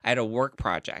I had a work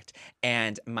project,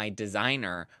 and my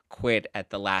designer quit at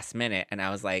the last minute, and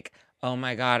I was like, oh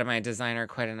my God, my designer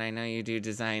quit, and I know you do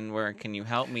design work. Can you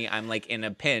help me? I'm like in a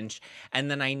pinch.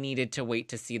 And then I needed to wait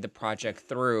to see the project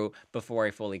through before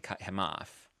I fully cut him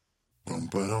off.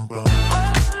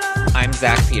 I'm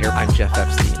Zach Peter. I'm Jeff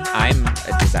Epstein. I'm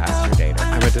a disaster dater.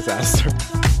 I'm a disaster.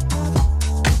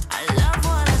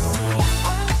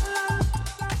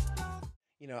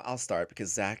 I'll start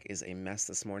because Zach is a mess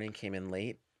this morning, came in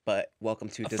late, but welcome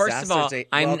to Disaster First of all, Date.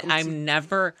 I'm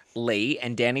never late,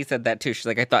 and Danny said that too. She's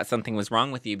like, I thought something was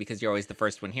wrong with you because you're always the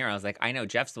first one here. I was like, I know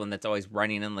Jeff's the one that's always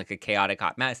running in like a chaotic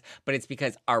hot mess, but it's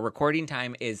because our recording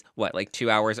time is like 2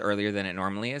 hours earlier than it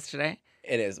normally is today?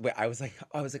 It is. Wait, I was like,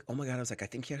 oh my God. I was like, I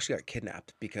think he actually got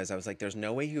kidnapped because I was like, there's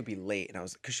no way he would be late. And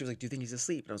because she was like, do you think he's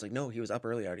asleep? And I was like, no, he was up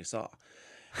early. I already saw.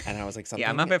 And I was like, something. Yeah,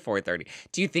 I'm up at 4:30.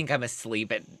 Do you think I'm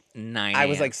asleep at 9 I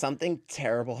was like, something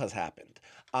terrible has happened.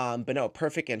 But no,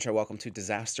 perfect intro. Welcome to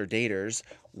Disaster Daters,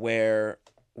 where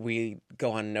we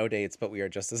go on no dates, but we are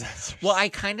just disasters. Well, I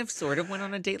kind of sort of went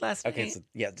on a date last night. Okay, so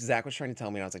yeah, Zach was trying to tell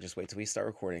me, and I was like, just wait till we start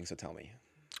recording, so tell me.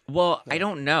 Well, I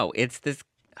don't know. It's this.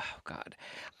 Oh God,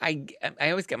 I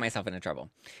always get myself into trouble.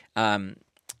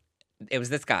 It was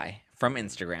this guy from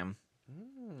Instagram,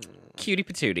 cutie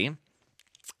patootie.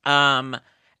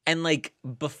 And like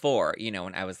before,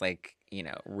 when I was like,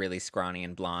 really scrawny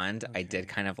and blonde, I did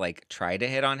kind of like try to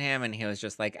hit on him, and he was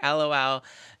just like, LOL,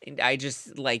 I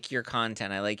just like your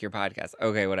content. I like your podcast.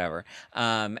 Okay, whatever.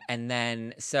 And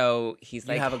then so he's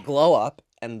like, you have a glow up,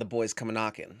 and the boys come a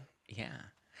knocking. Yeah.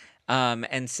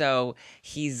 And so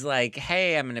he's like,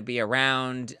 hey, I'm going to be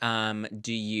around.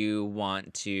 Do you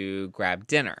want to grab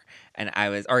dinner? And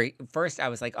first I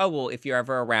was like, oh, well, if you're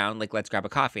ever around, like, let's grab a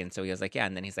coffee. And so he was like, yeah.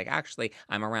 And then he's like, actually,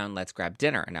 I'm around. Let's grab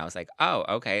dinner. And I was like, oh,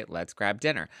 okay, let's grab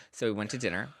dinner. So we went to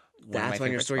dinner. That's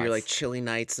when your story, you're like chilly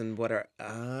nights and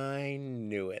I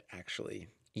knew it, actually.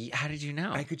 How did you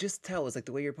know? I could just tell. It was like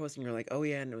the way you're posting. You're like, oh,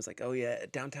 yeah. And it was like, oh, yeah,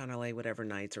 downtown LA, whatever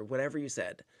nights or whatever you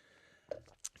said.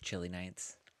 Chilly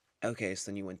nights. Okay, so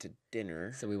then you went to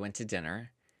dinner. So we went to dinner,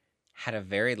 had a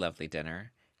very lovely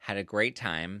dinner, had a great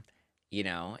time,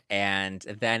 and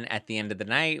then at the end of the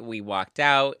night, we walked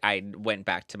out. I went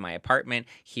back to my apartment.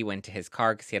 He went to his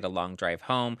car because he had a long drive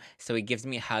home. So he gives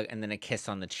me a hug and then a kiss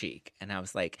on the cheek. And I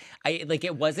was like,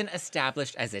 it wasn't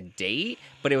established as a date,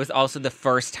 but it was also the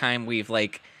first time we've I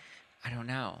don't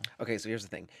know. Okay, so here's the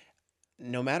thing.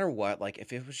 No matter what, like,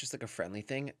 if it was just like a friendly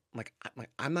thing,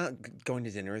 I'm not going to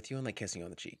dinner with you and like kissing you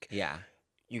on the cheek. Yeah.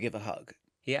 You give a hug.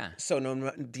 Yeah. So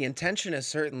the intention is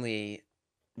certainly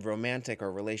romantic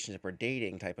or relationship or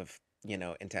dating type of,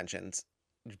 intentions,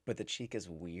 but the cheek is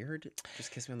weird. Just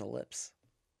kiss me on the lips.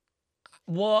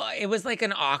 Well, it was like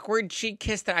an awkward cheek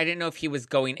kiss that I didn't know if he was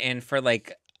going in for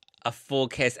like a full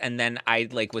kiss, and then I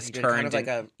was turned. Kind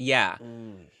of yeah.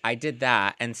 I did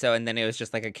that, and then it was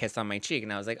just like a kiss on my cheek,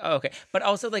 and I was like, oh, okay. But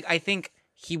also, I think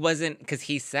he wasn't, because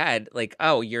he said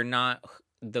oh, you're not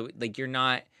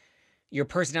your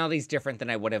personality's different than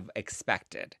I would have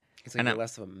expected. He's like, you're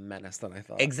less of a menace than I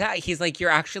thought. Exactly. He's like, you're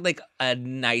actually a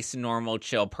nice, normal,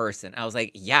 chill person. I was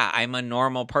like, yeah, I'm a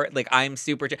normal person. I'm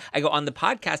super chill. I go on the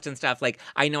podcast and stuff.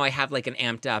 I know I have an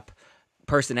amped up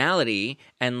personality,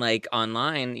 and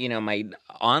online, my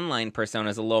online persona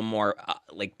is a little more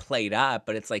played up,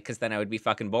 but it's because then I would be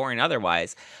fucking boring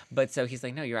otherwise. But so he's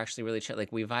like, no, you're actually really chill.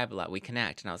 We vibe a lot, we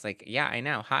connect. And I was like, yeah, I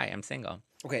know. Hi, I'm single.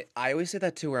 Okay, I always say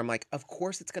that too, where I'm like, of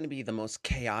course it's going to be the most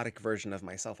chaotic version of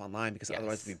myself online because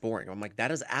otherwise it'd be boring. I'm like,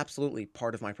 that is absolutely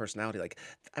part of my personality.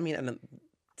 And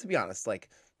to be honest,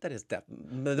 that is the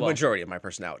majority of my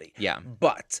personality. Yeah.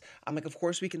 But I'm like, of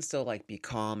course we can still be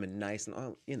calm and nice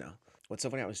and, What's so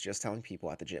funny, I was just telling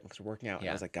people at the gym because we're working out. And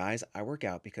I was like, guys, I work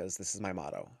out because this is my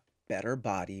motto. Better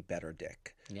body, better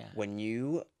dick. Yeah. When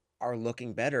you are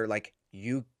looking better,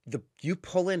 you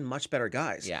pull in much better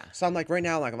guys. Yeah. So I'm like, right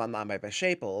now, I'm not in my best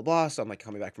shape, blah, blah, blah. So I'm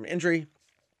coming back from injury.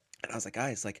 And I was like,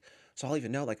 guys, so I'll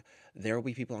even know, there will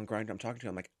be people on Grindr I'm talking to.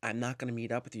 I'm like, I'm not going to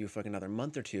meet up with you for another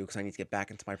month or two because I need to get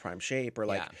back into my prime shape.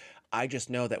 Or I just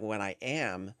know that when I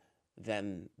am,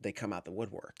 then they come out the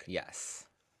woodwork. Yes.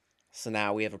 So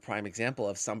now we have a prime example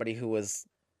of somebody who was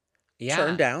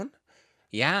turned down.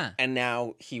 Yeah. And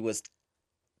now he was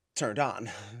turned on.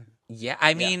 Yeah.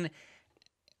 I mean,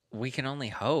 we can only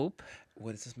hope.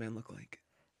 What does this man look like?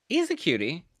 He's a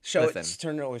cutie.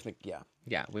 Turn it over with me. Yeah.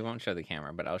 Yeah, we won't show the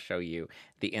camera, but I'll show you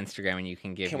the Instagram and you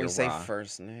can give your raw. Can we say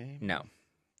first name? No.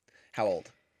 How old?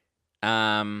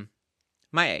 My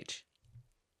age.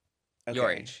 Okay.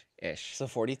 Your age-ish. So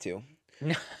 42.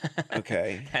 No.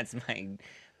 Okay. That's my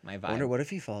vibe. I wonder what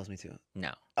if he follows me too?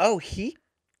 No. Oh, he?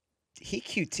 he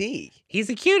QT. He's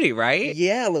a cutie, right?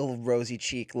 Yeah, little rosy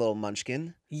cheek, little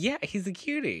munchkin. Yeah, he's a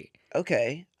cutie.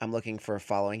 Okay, I'm looking for a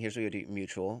following. Here's what you do.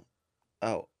 Mutual.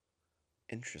 Oh,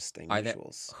 interesting. Are there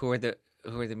Mutuals. who are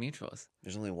the mutuals?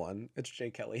 There's only one. It's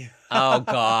Jay Kelly. Oh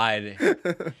God.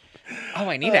 Oh,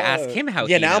 I need to ask him how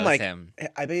yeah, he now knows I'm like, him.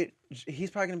 I bet he's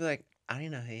probably gonna be like, I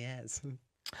don't know who he is.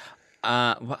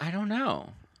 Well, I don't know.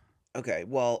 Okay,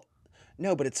 well,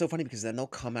 no, but it's so funny because then they'll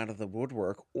come out of the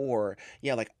woodwork, or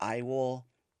yeah, like I will.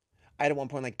 I had at one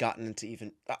point like gotten into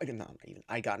not even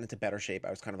I gotten into better shape. I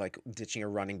was kind of like ditching a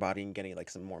running body and getting like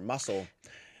some more muscle,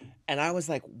 and I was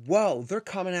like, whoa, they're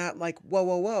coming out like whoa,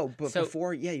 whoa, whoa. But So,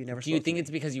 before, yeah, you never. Do you spoke to think me. it's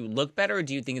because you look better, or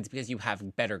do you think it's because you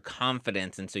have better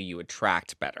confidence and so you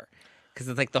attract better? Because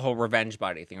it's like the whole revenge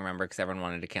body thing, remember? Because everyone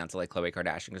wanted to cancel like Khloe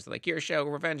Kardashian because they're like, your show,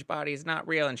 Revenge Body, is not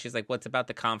real. And she's like, what's about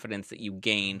the confidence that you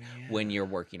gain when Yeah. you're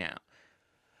working out?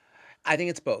 I think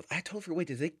it's both. I totally forgot. Wait,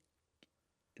 did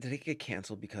it get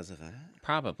canceled because of that?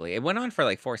 Probably. It went on for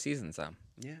like 4 seasons, though.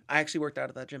 Yeah, I actually worked out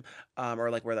at that gym, or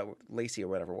like where that Lacey or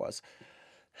whatever was.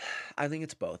 I think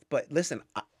it's both. But listen,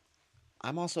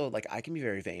 I'm also like I can be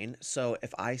very vain. So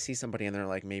if I see somebody and they're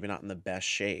like maybe not in the best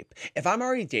shape, if I'm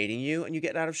already dating you and you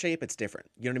get out of shape, it's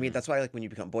different. You know what I mean? That's why like when you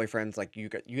become boyfriends, like you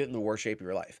get in the worst shape of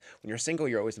your life. When you're single,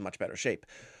 you're always in much better shape.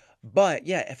 But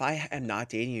yeah, if I am not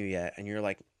dating you yet and you're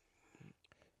like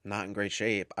not in great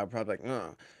shape, I'm probably like,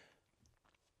 ugh.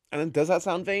 And then does that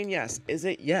sound vain? Yes. Is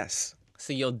it? Yes.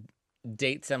 So you'll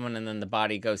date someone and then the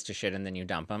body goes to shit and then you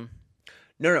dump them?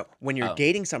 No. When you're Oh.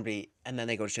 dating somebody and then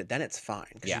they go to shit, then it's fine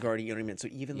because Yeah. you've already, you know what I mean. So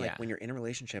even like Yeah. when you're in a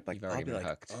relationship, like You've already I'll be been like,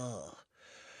 hooked. ugh.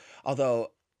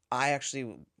 Although I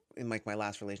actually, in like my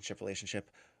last relationship,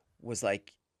 was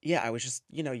like, yeah, I was just,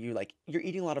 you're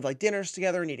eating a lot of like dinners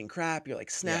together and eating crap. You're like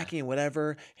Yeah. snacking and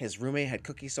whatever. His roommate had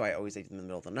cookies, so I always ate in the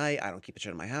middle of the night. I don't keep the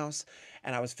shit in my house,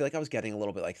 and feel like I was getting a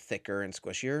little bit like thicker and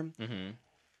squishier. Mm-hmm.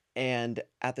 And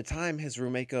at the time, his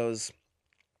roommate goes,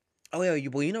 "Oh yeah, you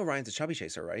know Ryan's a chubby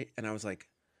chaser, right?" And I was like,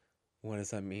 "What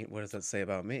does that mean? What does that say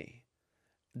about me?"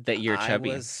 That you're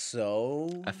chubby. I was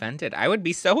so Offended. I would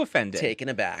be so offended. taken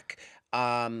aback.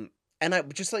 And I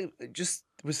just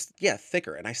was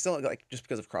thicker, and I still like just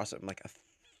because of CrossFit, I'm like a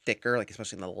thicker, like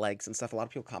especially in the legs and stuff. A lot of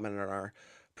people commented on our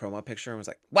promo picture and was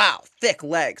like, "Wow, thick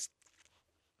legs."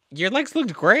 Your legs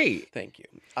looked great. Thank you.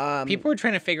 People were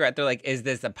trying to figure out, they're like, is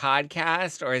this a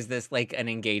podcast or is this like an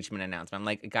engagement announcement? I'm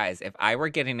like, guys, if I were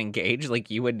getting engaged, like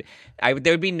there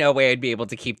would be no way I'd be able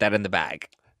to keep that in the bag.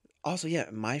 Also, yeah,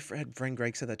 my friend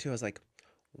Greg said that too. I was like,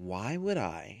 why would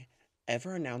I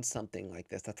ever announce something like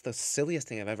this? That's the silliest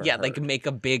thing I've ever Yeah, heard. like make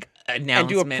a big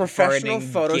announcement professional for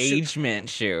an photo shoot. engagement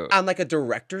shoot. On like a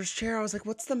director's chair. I was like,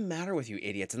 what's the matter with you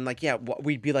idiots? And like, yeah,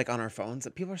 we'd be like on our phones.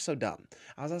 People are so dumb.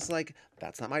 I was also like,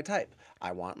 that's not my type.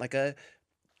 I want like a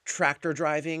tractor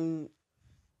driving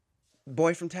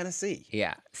boy from Tennessee.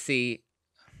 Yeah, see,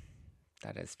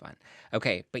 that is fun.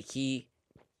 Okay, but he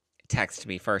texted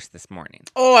me first this morning.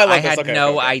 Oh, I love I this. had Okay,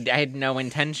 no, okay. I had no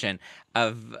intention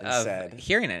of said.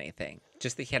 hearing anything.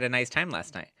 Just that he had a nice time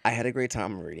last night. I had a great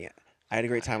time. I'm reading it. I had a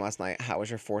great time last night. How was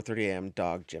your 4:30 a.m.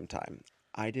 dog gym time?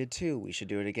 I did too. We should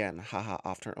do it again. Haha,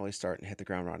 off to an early start and hit the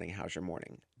ground running. How's your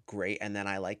morning? Great. And then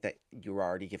I like that you were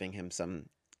already giving him some,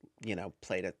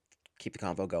 play to keep the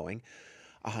convo going.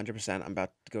 100%. I'm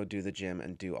about to go do the gym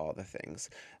and do all the things.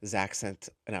 Zach sent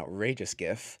an outrageous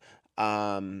gif.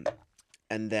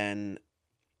 And then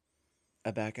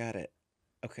back at it.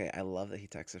 Okay, I love that he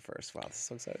texted first. Wow, this is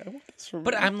so exciting. I want this for me.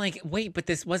 But I'm like, wait, but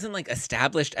this wasn't like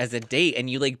established as a date, and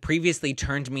you like previously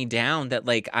turned me down. That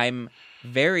like I'm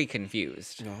very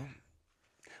confused. No.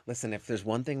 Listen, if there's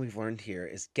one thing we've learned here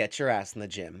is get your ass in the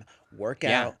gym, work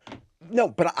Yeah. out. No,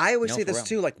 but I always No, say for this real.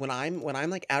 too. Like when I'm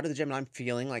like out of the gym and I'm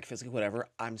feeling like physically whatever,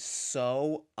 I'm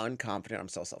so unconfident. I'm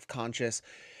so self-conscious.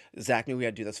 Zach knew we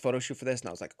had to do this photo shoot for this, and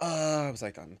I was like,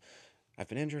 I've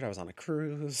been injured. I was on a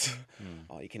cruise.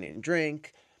 All you can eat and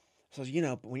drink. So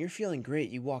but when you're feeling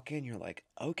great, you walk in, you're like,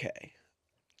 okay.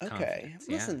 Confidence,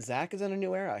 yeah. Listen, Zach is in a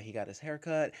new era. He got his hair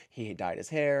cut. He dyed his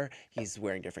hair. He's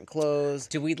wearing different clothes.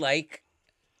 Do we like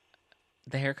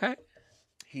the haircut?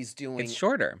 He's doing It's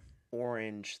shorter.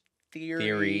 Orange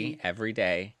Theory every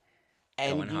day,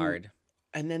 going hard.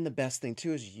 And then the best thing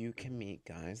too is you can meet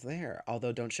guys there.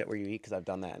 Although don't shit where you eat because I've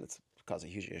done that and it's caused a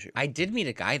huge issue. I did meet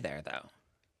a guy there though.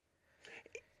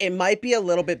 It might be a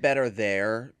little bit better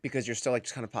there because you're still like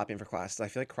just kind of popping for classes. I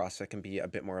feel like CrossFit can be a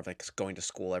bit more of like going to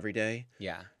school every day.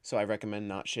 Yeah, So I recommend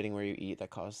not shitting where you eat.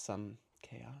 That causes some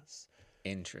chaos.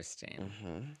 interesting.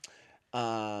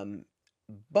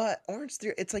 But Orange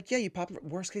Theory, it's like, yeah, you pop.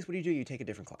 Worst case, what do? You take a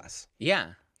different class.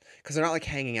 Yeah, Because they're not like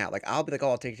hanging out. Like I'll be like, oh,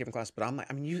 I'll take a different class. But I'm like,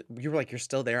 you were like, you're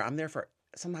still there. I'm there for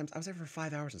sometimes I was there for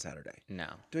 5 hours on Saturday. No.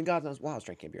 Doing God knows what. I was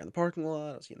drinking beer in the parking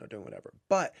lot. I was, doing whatever.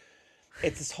 But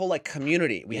it's this whole like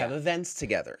community. We have Yeah. events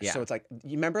together. Yeah. So it's like,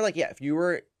 you remember, like, if you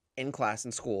were in class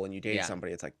in school and you dated Yeah.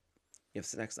 somebody, it's like you have to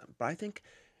sit next to them. But I think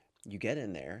you get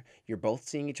in there, you're both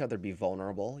seeing each other be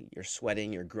vulnerable. You're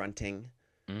sweating, you're grunting.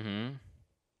 You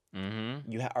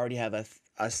already have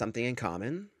a something in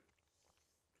common.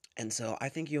 And so I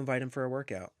think you invite him for a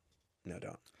workout. No,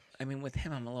 don't. I mean, with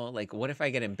him, I'm a little like, what if I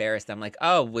get embarrassed? I'm like,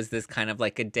 oh, was this kind of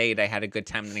like a date? I had a good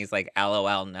time. Then he's like,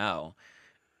 LOL, no.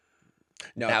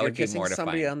 No, That if you're would be kissing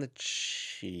somebody mortifying. on the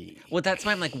cheek. Well, that's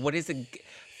why I'm like, what is it?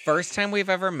 First time we've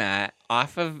ever met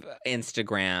off of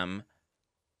Instagram.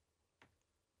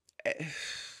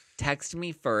 Text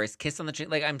me first, kiss on the cheek.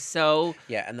 Like, I'm so.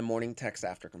 Yeah, and the morning text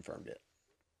after confirmed it.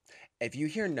 If you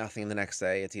hear nothing the next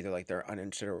day, it's either like they're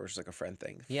uninterested or it's like a friend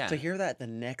thing. Yeah. To hear that the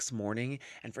next morning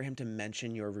and for him to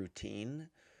mention your routine,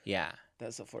 Yeah.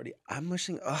 that's so flirty. I'm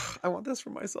wishing, I want this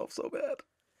for myself so bad.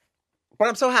 But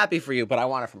I'm so happy for you, but I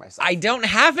want it for myself. I don't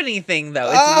have anything, though.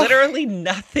 It's literally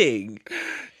nothing.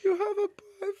 You have a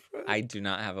boyfriend. I do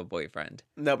not have a boyfriend.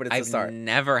 No, but it's I've a start.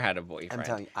 never had a boyfriend. I'm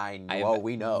telling you, I know. I've Well,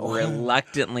 we know.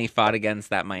 reluctantly fought against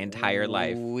that my entire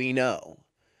life. We know.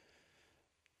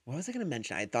 What was I going to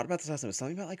mention? I had thought about this last time. It was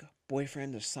something about like a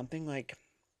boyfriend or something like,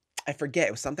 I forget.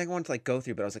 It was something I wanted to like go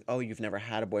through, but I was like, oh, you've never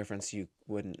had a boyfriend, so you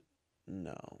wouldn't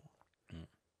know. Mm.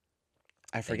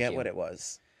 I forget you. what it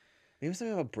was. Maybe it was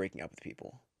something about breaking up with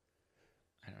people,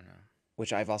 I don't know.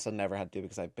 which I've also never had to do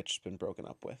because I've been broken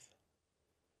up with.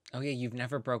 Oh, yeah, you've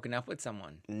never broken up with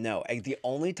someone. No, the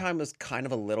only time was kind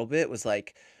of a little bit was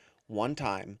like one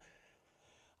time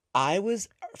first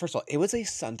of all, it was a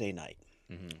Sunday night,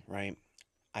 right?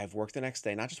 I've worked the next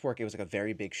day, not just work, it was like a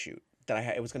very big shoot that I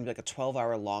had. It was going to be like a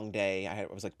 12-hour long day. I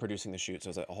was like producing the shoot, so it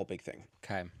was like a whole big thing.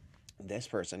 Okay. This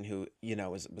person who,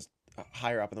 was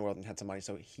higher up in the world and had some money,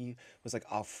 so he was like,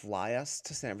 I'll fly us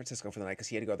to San Francisco for the night because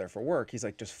he had to go there for work. He's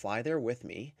like, just fly there with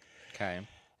me. Okay.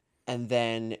 And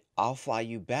then I'll fly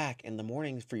you back in the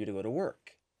morning for you to go to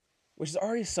work, which is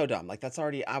already so dumb. Like, that's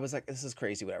already, I was like, this is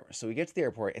crazy, whatever. So we get to the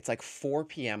airport. It's like 4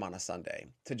 p.m. on a Sunday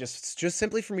to just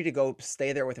simply for me to go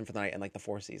stay there with him for the night in like the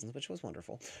Four Seasons, which was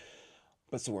wonderful.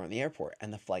 But so we're in the airport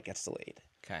and the flight gets delayed.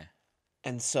 Okay.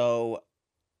 And so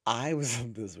I was,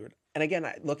 this is weird. And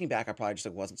again, looking back, I probably just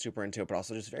like wasn't super into it, but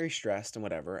also just very stressed and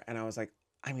whatever. And I was like,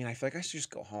 I mean, I feel like I should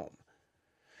just go home.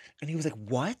 And he was like,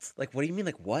 what? Like, what do you mean?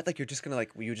 Like, what? Like, you're just going to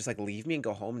like, will you just like leave me and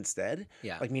go home instead?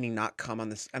 Yeah. Like, meaning not come on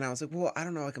this. And I was like, well, I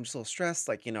don't know. Like, I'm just a little stressed.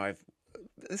 Like,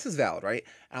 this is valid, right?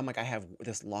 And I'm like, I have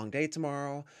this long day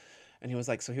tomorrow. And he was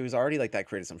like, so he was already like, that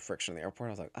created some friction in the airport.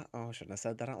 I was like, uh-oh, shouldn't have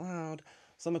said that out loud.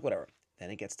 So I'm like, whatever.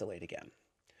 Then it gets delayed again.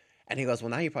 And he goes, well,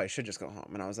 now you probably should just go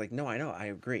home. And I was like, no, I know. I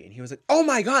agree. And he was like, oh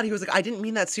my God. He was like, I didn't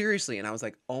mean that seriously. And I was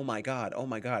like, oh my God. Oh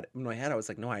my God. In my head, I was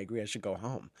like, no, I agree. I should go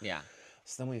home. Yeah.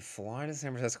 So then we fly to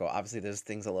San Francisco. Obviously, there's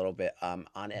things a little bit on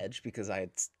edge because I had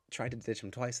tried to ditch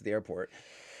him twice at the airport.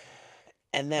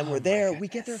 And then we're there. We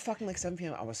get there fucking like 7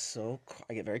 p.m.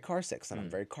 I get very car sick. So I'm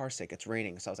very car sick. It's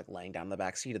raining. So I was like laying down in the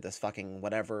back seat of this fucking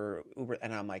whatever Uber.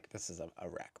 And I'm like, this is a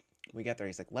wreck. We get there.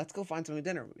 He's like, let's go find something to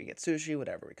dinner. We get sushi,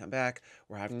 whatever. We come back.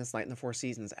 We're having this night in the Four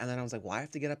Seasons. And then I was like, well, I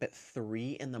have to get up at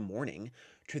 3 a.m.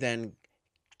 to then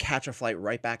catch a flight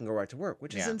right back and go right to work,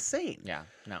 which is insane. Yeah.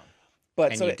 No.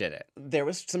 But And so you did it. There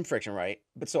was some friction, right?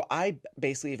 But so I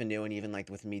basically even knew, and even like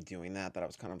with me doing that I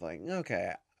was kind of like,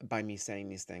 okay, by me saying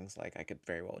these things, like I could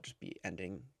very well just be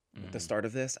ending the start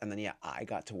of this. And then, I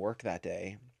got to work that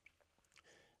day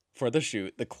for the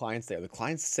shoot. The client's there. The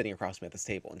client's sitting across from me at this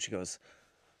table, and she goes,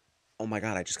 oh my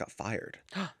God, I just got fired.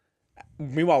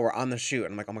 Meanwhile, we're on the shoot,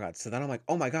 and I'm like, oh my God. So then I'm like,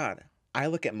 oh my God. I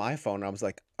look at my phone and I was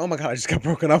like, oh my God, I just got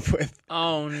broken up with.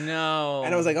 Oh no.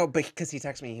 And I was like, oh, but because he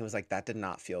texted me, he was like, that did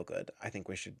not feel good. I think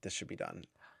this should be done.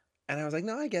 And I was like,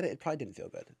 no, I get it. It probably didn't feel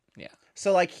good. Yeah.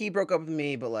 So like he broke up with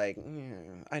me, but like,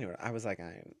 I knew it. I was like,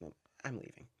 I'm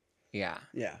leaving. Yeah.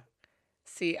 Yeah.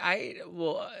 See,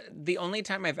 the only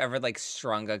time I've ever like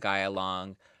strung a guy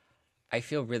along, I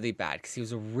feel really bad because he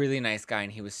was a really nice guy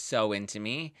and he was so into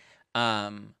me.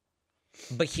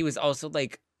 But he was also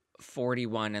like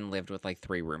 41 and lived with like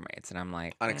 3 roommates, and I'm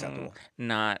like, Unacceptable.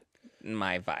 Not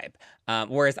my vibe.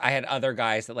 Whereas I had other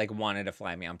guys that like wanted to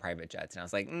fly me on private jets, and I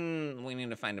was like, we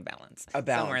need to find a balance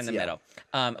somewhere in the middle.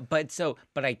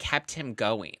 But I kept him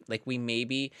going. Like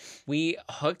we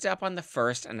hooked up on the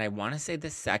first, and I want to say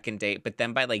the second date, but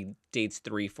then by like dates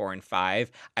 3, 4, and 5,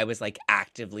 I was like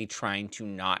actively trying to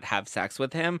not have sex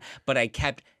with him, but I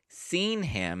kept seeing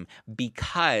him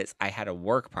because I had a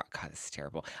work God, this is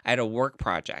terrible. I had a work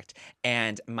project,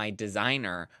 and my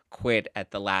designer quit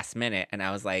at the last minute, and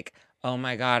I was like, oh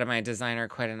my God, my designer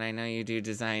quit and I know you do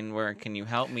design work. Can you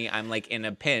help me? I'm like in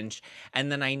a pinch.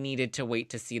 And then I needed to wait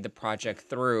to see the project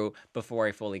through before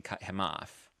I fully cut him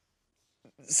off.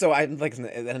 So I'm like, and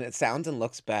it sounds and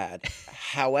looks bad.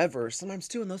 However, sometimes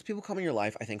too, when those people come in your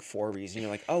life, I think for a reason,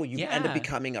 you're like, oh, you end up Yeah.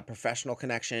 becoming a professional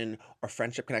connection or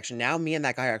friendship connection. Now, me and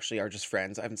that guy actually are just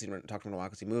friends. I haven't seen him talk to him in a while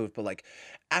because he moved, but like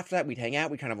after that, we'd hang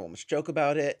out. We kind of almost joke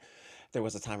about it. There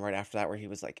was a time right after that where he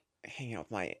was like hanging out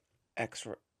with my ex.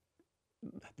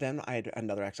 Then I had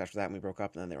another ex after that, and we broke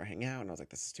up, and then they were hanging out, and I was like,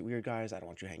 "This is too weird, guys. I don't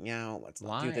want you to hang out. Let's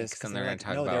not do Why? this." 'Cause Because then they're they're gonna like,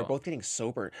 talk no, they were about both getting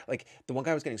sober. Like the one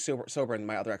guy was getting sober, and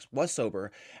my other ex was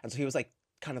sober, and so he was like,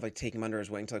 kind of like taking him under his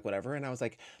wing to like whatever. And I was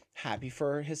like, happy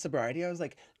for his sobriety. I was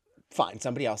like, fine,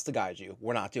 somebody else to guide you.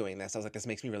 We're not doing this. I was like, this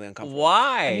makes me really uncomfortable.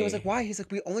 And he was like, Why? why? He's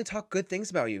like, we only talk good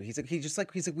things about you. He's like,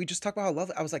 we just talk about how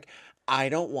lovely. I was like, I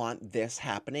don't want this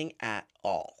happening at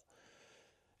all.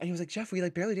 And he was like, Jeff, we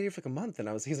like barely dated for like a month. And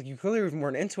he's like, you clearly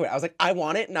weren't into it. I was like, I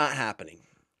want it not happening.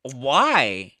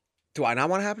 Why? Do I not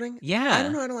want it happening? I Yeah.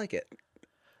 don't know. I don't like it.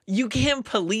 You can't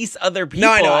police other people.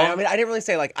 No, I know. I mean, I didn't really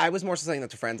say like, I was more so saying that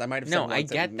to friends. I might have said no, I once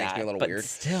that get makes that. me a little but weird.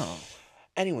 still.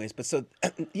 Anyways, but so,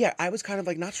 yeah, I was kind of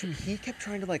like, not sure. He kept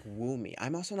trying to like woo me.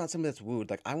 I'm also not somebody that's wooed.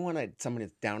 Like, I wanted somebody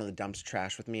that's down in the dumps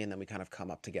trash with me and then we kind of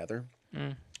come up together.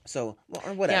 Mm. So, well,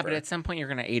 or whatever. Yeah, but at some point you're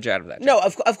gonna age out of that. No,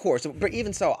 of course. But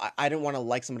even so, I didn't want to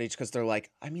like somebody just because they're like,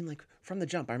 I mean, like from the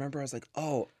jump, I remember I was like,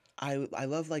 oh, I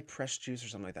love like pressed juice or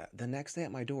something like that. The next day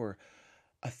at my door,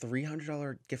 a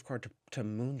 $300 gift card to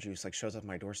Moon Juice like shows up at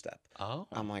my doorstep. Oh,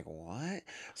 I'm like, what?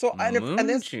 So Moon and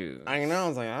this, Juice. I know. I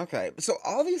was like, okay. So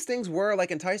all these things were like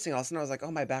enticing. All of a sudden, I was like,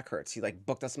 oh, my back hurts. He like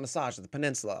booked us a massage at the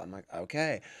Peninsula. I'm like,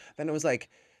 okay. Then it was like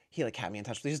he like had me in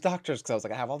touch with these doctors because I was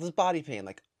like, I have all this body pain,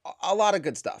 like a lot of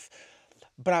good stuff.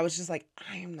 But I was just like,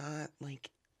 I am not like,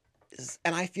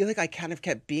 and I feel like I kind of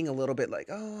kept being a little bit like,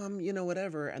 oh,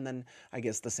 whatever. And then I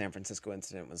guess the San Francisco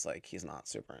incident was like, he's not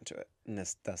super into it, and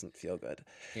this doesn't feel good.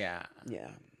 Yeah.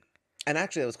 Yeah. And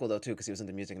actually, it was cool though too, because he was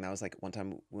into music, and that was like one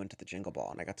time we went to the Jingle Ball,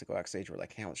 and I got to go backstage. We're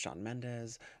like hanging out with Shawn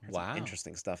Mendes. There's some Wow.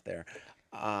 interesting stuff there.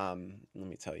 Let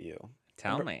me tell you.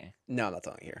 Tell me. No, I'm not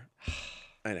telling you here.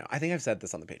 I know. I think I've said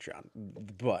this on the Patreon,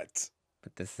 but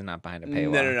But this is not behind a no,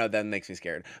 paywall. no. That makes me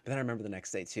scared. But then I remember the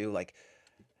next day too, like,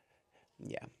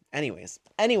 yeah. Anyways,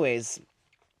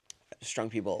 strung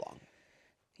people along.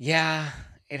 Yeah,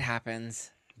 it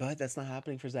happens. But that's not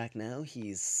happening for Zach now.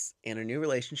 He's in a new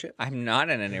relationship. I'm not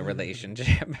in a new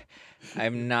relationship.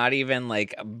 I'm not even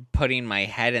like putting my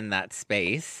head in that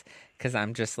space because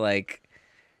I'm just like,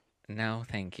 no,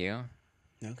 thank you.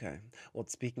 Okay. Well,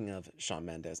 speaking of Shawn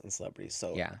Mendes and celebrities,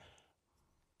 so Yeah.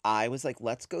 I was like,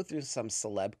 let's go through some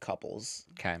celeb couples.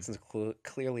 Okay. Since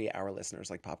clearly our listeners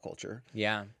like pop culture,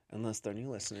 Yeah. unless they're new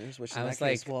listeners, which in I that was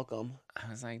case, like- welcome. I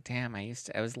was like, damn, I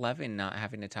was loving not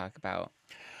having to talk about.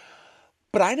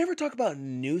 But I never talk about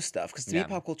new stuff because to Yeah. me,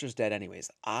 pop culture's dead anyways.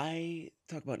 I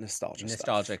talk about nostalgia stuff.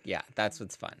 Nostalgic. Yeah, that's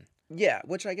what's fun. Yeah,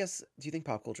 which I guess, do you think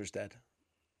pop culture's dead?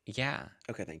 Yeah.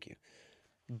 Okay, thank you.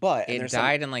 But and It there's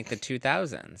died in like the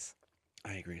 2000s.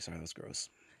 I agree. Sorry, that was gross.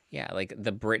 Yeah, like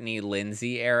the Britney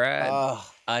Lindsay era,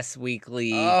 Oh, Us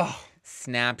Weekly, oh.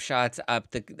 snapshots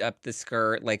up the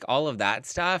skirt, like all of that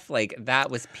stuff. Like that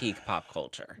was peak pop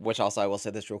culture. Which also, I will say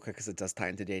this real quick because it does tie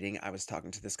into dating. I was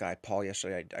talking to this guy, Paul,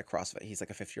 yesterday at CrossFit. He's like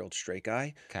a 50-year-old straight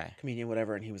guy, Okay. comedian,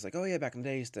 whatever. And he was like, oh, yeah, back in the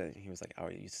day, he was like, oh,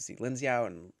 I used to see Lindsay out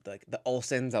and like the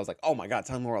Olsons. I was like, oh my God,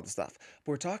 tell me more about the stuff.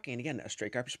 But we're talking, and again, a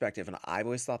straight guy perspective. And I've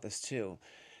always thought this too.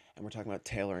 And we're talking about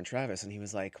Taylor and Travis. And he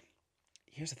was like,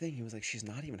 here's the thing. He was like, she's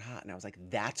not even hot. And I was like,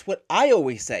 that's what I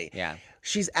always say. Yeah.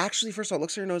 She's actually, first of all,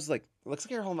 looks at her nose like, looks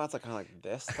like her whole mouth's like kind of like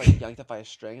this, like yanked up by a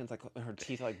string. And it's like her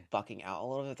teeth are like bucking out a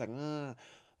little bit. It's like,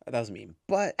 that was mean.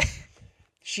 But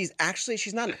she's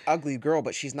not an ugly girl,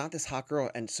 but she's not this hot girl.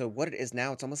 And so what it is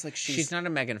now, it's almost like She's not a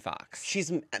Megan Fox.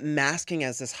 she's masking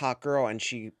as this hot girl, and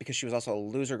because she was also a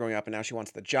loser growing up, and now she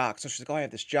wants the jock. So she's like, oh, I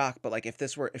have this jock, but like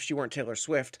if she weren't Taylor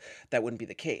Swift, that wouldn't be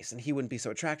the case, and he wouldn't be so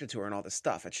attracted to her and all this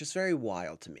stuff. It's just very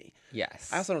wild to me. Yes.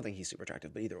 I also don't think he's super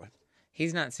attractive, but either way.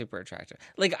 He's not super attractive.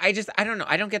 Like I don't know.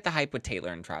 I don't get the hype with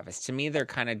Taylor and Travis. To me, they're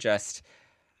kind of just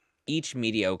each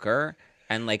mediocre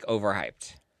and like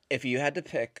overhyped. If you had to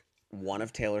pick one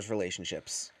of Taylor's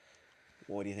relationships,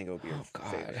 what do you think it would be your God.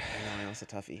 favorite? I know it's a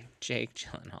toughie. Jake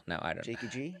Gyllenhaal. No, I don't know. Jakey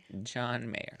G?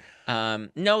 John Mayer.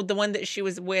 No, the one that she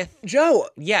was with. Joe!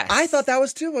 Yes. I thought that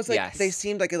was too. I was like, Yes. they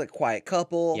seemed like a quiet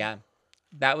couple. Yeah.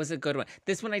 That was a good one.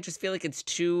 This one, I just feel like it's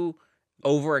too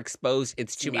overexposed.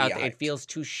 It's too out there. Media It feels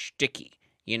too shticky,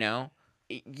 you know?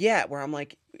 Yeah, where I'm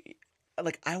like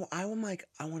I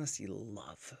want to see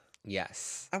love.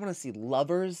 Yes. I want to see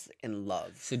lovers in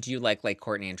love. So do you like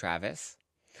Courtney and Travis?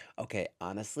 Okay,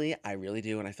 honestly, I really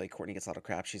do, and I feel like Courtney gets a lot of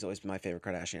crap. She's always been my favorite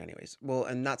Kardashian, anyways. Well,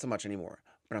 and not so much anymore.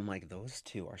 But I'm like, those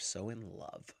two are so in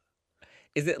love.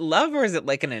 Is it love or is it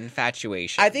like an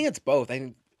infatuation? I think it's both. I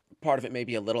think part of it may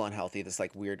be a little unhealthy, this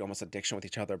like weird, almost addiction with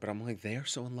each other. But I'm like, they are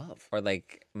so in love. Or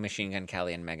like Machine Gun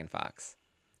Kelly and Megan Fox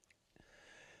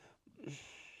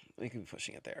We could be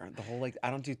pushing it there. The whole like, I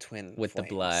don't do twin with the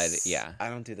blood. flames. Yeah. I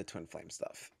don't do the twin flame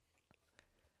stuff.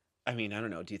 I mean, I don't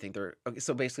know. Do you think they're okay?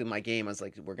 So basically, my game is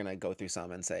like we're gonna go through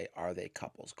some and say, are they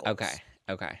couples goals? Okay.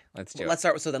 Okay. Let's do Let's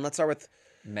start. So then let's start with it.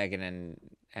 Megan and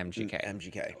MGK.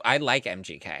 MGK. I like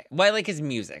MGK. Well, I like his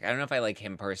music. I don't know if I like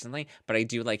him personally, but I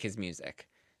do like his music.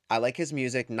 I like his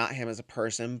music, not him as a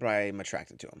person, but I'm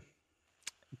attracted to him.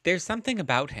 There's something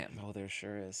about him. Oh, there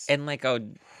sure is. And like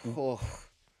Oh,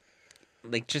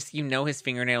 like just his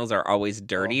fingernails are always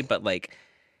dirty, Oh. but like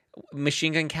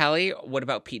Machine Gun Kelly, what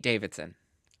about Pete Davidson?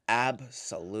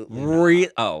 absolutely.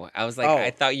 Not. I was like, Oh. I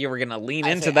thought you were gonna lean I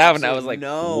into say that one. I was absolutely like,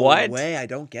 no what? way. I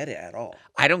don't get it at all.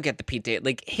 I don't get the Pete Davidson.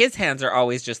 Like his hands are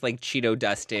always just like Cheeto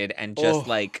dusted and just Oh.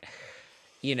 like,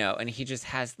 and he just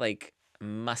has like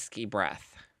musky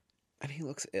breath. And he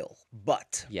looks ill.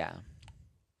 But Yeah.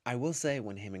 I will say,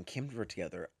 when him and Kim were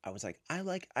together, I was like, I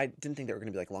didn't think they were going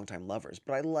to be like longtime lovers,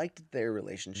 but I liked their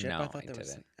relationship. No, I thought I that was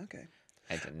didn't. okay.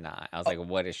 I did not. I was like,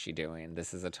 what is she doing?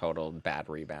 This is a total bad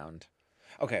rebound.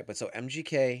 Okay, but so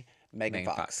MGK, Megan Megan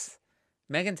Fox. Fox.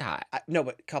 Megan's hot. No,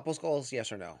 but couples goals, yes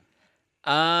or no?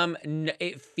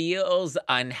 It feels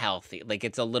unhealthy. Like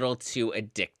it's a little too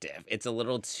addictive. It's a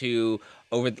little too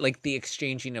over, like the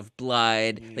exchanging of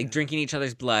blood, Yeah. like drinking each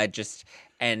other's blood.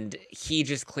 And he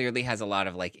just clearly has a lot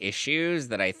of like issues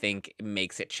that I think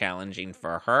makes it challenging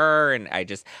for her. And I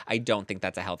don't think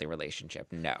that's a healthy relationship.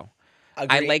 No, I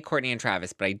Agree. like Courtney and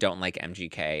Travis, but I don't like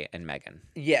MGK and Megan.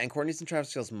 Yeah, and Courtney's and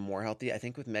Travis feels more healthy. I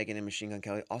think with Megan and Machine Gun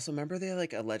Kelly. Also, remember they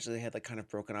like allegedly had like kind of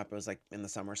broken up. It was like in the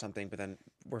summer or something, but then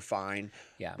we're fine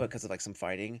Yeah, because of like some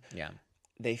fighting. yeah,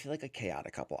 They feel like a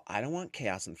chaotic couple. I don't want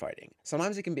chaos and fighting.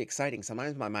 Sometimes it can be exciting.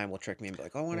 Sometimes my mind will trick me and be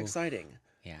like, oh, I want Oof. exciting.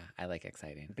 yeah. I like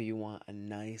exciting. But you want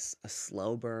a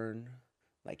slow burn,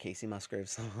 like Casey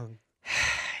Musgrave's song.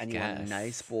 And you want a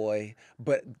nice Guess. boy.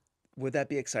 But would that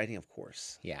be exciting? Of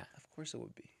course. Yeah. Of course it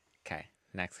would be. Okay.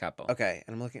 Next couple. Okay,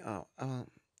 and I'm looking.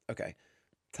 Okay.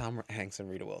 Tom Hanks and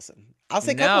Rita Wilson. I'll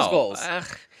say couples goals.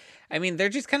 Ugh. I mean, they're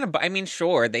just kind of. I mean,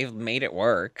 sure, they've made it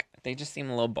work. They just seem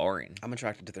a little boring. I'm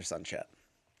attracted to their son, Chet.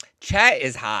 Chet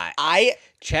is hot. I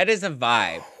Chet is a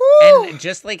vibe, Woo! and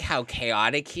just like how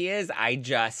chaotic he is,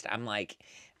 I'm like,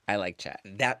 I like Chet.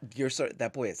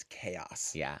 that boy is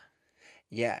chaos. Yeah.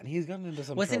 Yeah, and he's gotten into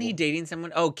some. Wasn't he trouble. dating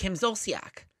someone? Oh, Kim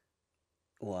Zolciak.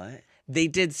 What? They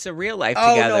did Surreal Life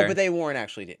Oh together. no, but they weren't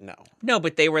actually. No, No,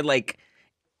 but they were like,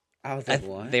 I was like,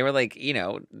 what? they were like,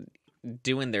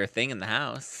 doing their thing in the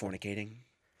house. Fornicating?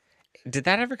 Did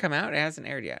that ever come out? It hasn't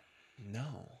aired yet.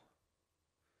 No.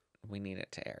 We need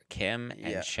it to air. Kim and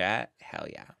Yeah. Chet, hell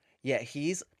yeah. Yeah,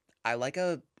 he's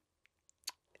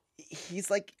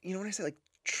like, you know when I say like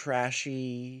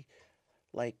trashy,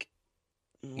 like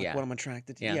Yeah. what I'm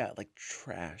attracted to? Yeah. Yeah, like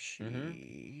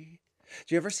trashy.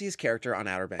 Do you ever see his character on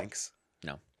Outer Banks?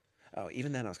 No. Oh,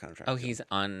 even then I was kind of attracted Oh, to him. he's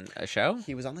on a show?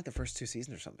 He was on like the first 2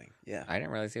 seasons or something. Yeah. I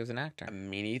didn't realize he was an actor.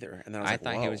 Me neither. And then I was I like,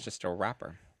 thought he was whoa. just a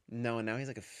rapper. No, and now he's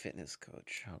like a fitness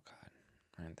coach. Oh God,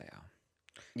 aren't they all?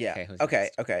 Yeah. Okay, who's Okay.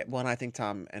 next? Okay. Well, and I think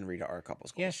Tom and Rita are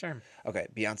couples goals. Yeah, sure. Okay.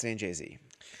 Beyonce and Jay-Z.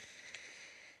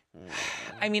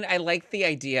 I mean, I like the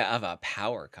idea of a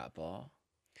power couple.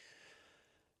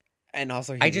 And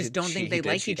also, I just don't think he they did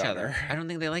like cheat each on other. her. I don't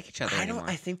think they like each other anymore.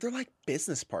 I think they're like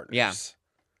business partners. Yeah.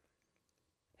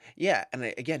 Yeah, and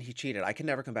again, he cheated. I can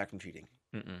never come back from cheating.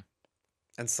 Mm-mm.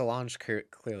 And Solange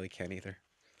clearly can't either.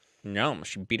 No,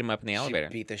 she beat him up in the elevator.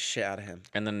 She beat the shit out of him.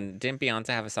 And then didn't Beyonce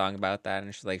have a song about that?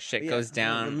 And she's like, shit Yeah. goes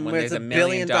down when With there's a $1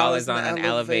 million $1 on in an the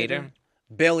elevator.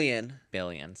 Billion.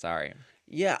 Billion, sorry.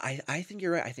 Yeah, I think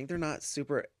you're right. I think they're not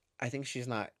super. I think she's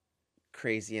not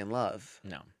crazy in love.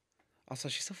 No. Also,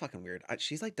 she's so fucking weird.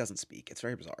 She's like doesn't speak. It's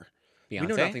very bizarre. We know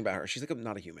Beyonce? nothing about her. She's like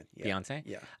not a human. Yeah. Beyonce?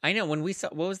 Yeah. I know. When we saw,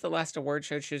 what was the last award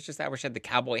show she was just at where she had the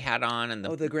cowboy hat on and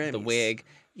The the Grammys. wig?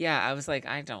 Yeah, I was like,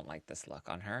 I don't like this look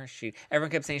on her. Everyone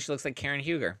kept saying she looks like Karen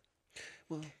Huger.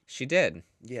 Well, She did.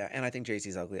 yeah, and I think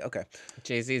Jay-Z's ugly. Okay.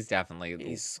 Jay-Z's definitely.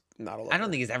 He's not a looker. I don't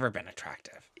think he's ever been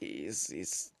attractive.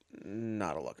 He's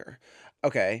not a looker.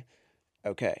 Okay.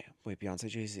 Wait, Beyonce,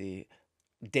 Jay-Z,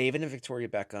 David and Victoria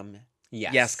Beckham.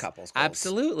 Yes. Yes, couples goals.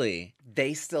 Absolutely.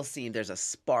 They still seem there's a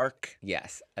spark.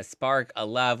 Yes. A spark, a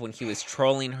love when he was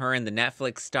trolling her in the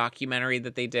Netflix documentary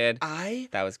that they did.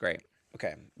 That was great.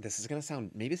 Okay, this is gonna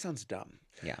sound maybe it sounds dumb.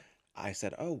 Yeah. I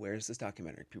said, "Oh, where's this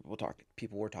documentary?"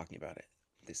 People were talking about it.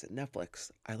 They said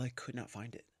Netflix. I like could not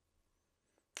find it.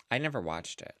 I never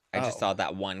watched it. I just Oh. saw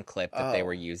that one clip that they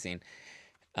were Oh. using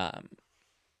um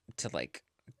to like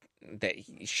that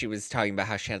she was talking about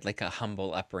how she had like a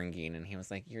humble upbringing, and he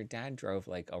was like, your dad drove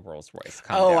like a Rolls Royce.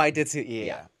 Calm Oh, down. I did see. Yeah,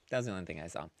 Yeah. that was the only thing I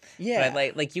saw. But I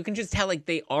Yeah. like you can just tell like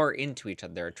they are into each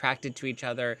other. They're attracted to each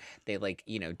other. They like,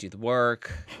 do the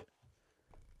work.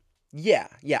 Yeah.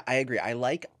 Yeah. I agree. I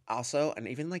like also, and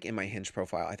even like in my Hinge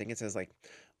profile, I think it says like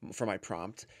for my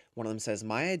prompt, one of them says,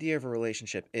 my idea of a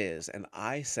relationship is, and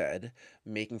I said,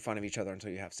 making fun of each other until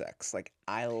you have sex. Like,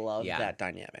 I love Yeah. that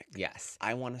dynamic. Yes.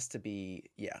 I want us to be,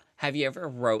 yeah. Have you ever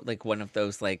wrote like one of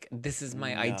those like this is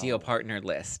my ideal No. partner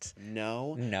list?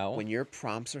 No. No. When your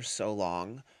prompts are so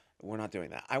long, we're not doing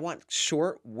that. I want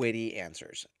short, witty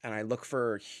answers, and I look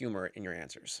for humor in your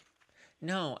answers.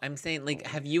 No, I'm saying like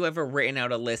have you ever written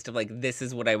out a list of like this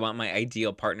is what I want my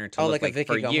ideal partner to Oh, look like a like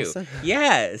for Vicky you? Gunvalson?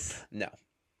 Yes. No.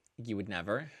 You would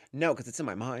never. No, because it's in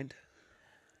my mind.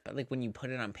 But like when you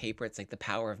put it on paper, it's like the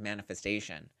power of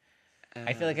manifestation.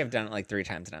 I feel like I've done it like 3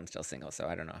 times and I'm still single, so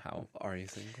I don't know how. Are you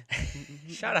single?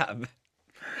 Shut up.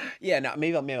 Yeah, no,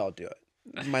 maybe I'll do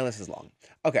it. My list is long.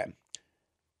 Okay.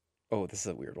 Oh, this is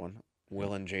a weird one.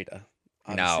 Will and Jada.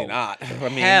 Obviously No. not. I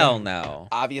mean, Hell no.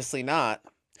 Obviously not.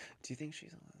 Do you think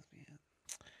she's a lesbian?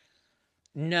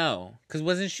 No. Because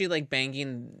wasn't she like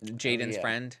banging Jaden's yeah.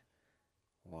 friend?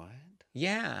 What?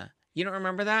 Yeah. You don't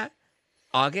remember that?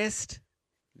 August?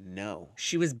 No.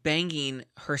 She was banging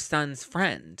her son's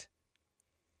friend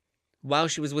while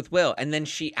she was with Will. And then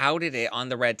she outed it on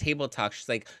the Red Table Talk. She's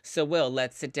like, so Will,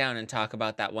 let's sit down and talk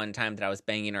about that one time that I was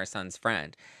banging our son's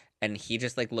friend. And he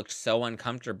just like looked so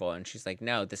uncomfortable. And she's like,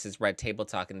 no, this is Red Table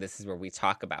Talk and this is where we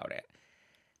talk about it.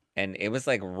 And it was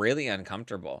like really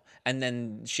uncomfortable. And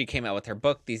then she came out with her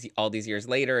book all these years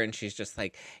later, and she's just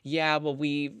like, yeah, well,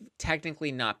 we've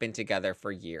technically not been together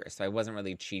for years. So I wasn't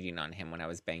really cheating on him when I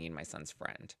was banging my son's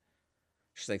friend.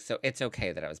 She's like, so it's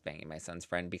okay that I was banging my son's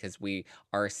friend because we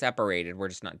are separated. We're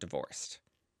just not divorced.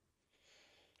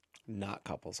 Not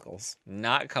couples goals.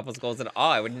 Not couples goals at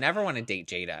all. I would never want to date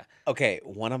Jada. Okay,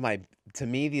 to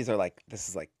me, this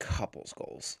is like couples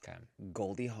goals. Okay.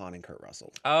 Goldie Hawn and Kurt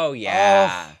Russell. Oh,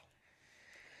 yeah.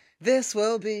 This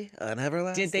will be an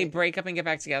everlasting. Did they break up and get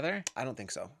back together? I don't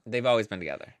think so. They've always been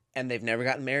together. And they've never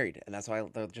gotten married, and that's why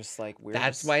they're just like weird.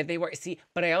 That's why they were. See,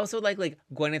 but I also like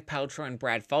Gwyneth Paltrow and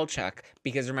Brad Falchuk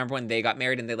because remember when they got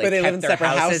married and they like But they live kept in their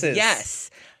separate houses. Yes,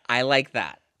 I like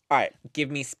that. All right. Give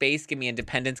me space, give me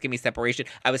independence, give me separation.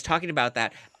 I was talking about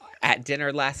that at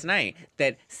dinner last night.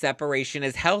 That separation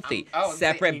is healthy.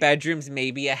 Separate bedrooms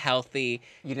may be a healthy.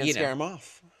 You didn't scare him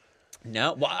off.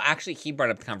 No, well, actually, he brought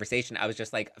up the conversation. I was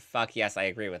just like, "Fuck yes, I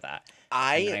agree with that."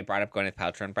 And then I brought up Gwyneth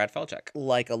Paltrow and Brad Falchuk.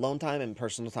 Like alone time and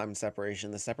personal time and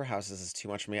separation. The separate houses is too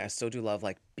much for me. I still do love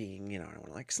like being, I want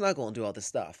to like snuggle and do all this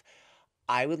stuff.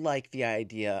 I would like the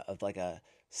idea of like a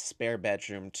spare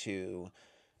bedroom to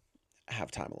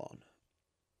have time alone.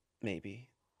 Maybe.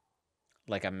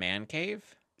 Like a man cave.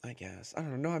 I guess. I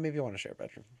don't know. Maybe I want to share a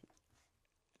bedroom.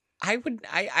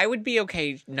 I would be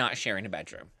okay not sharing a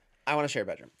bedroom. I want to share a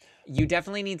bedroom. You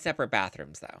definitely need separate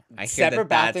bathrooms, though. I hear Separate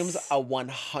bathrooms, that's... a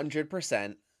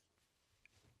 100%.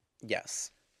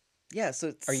 Yes. Yeah. So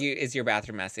it's. Is your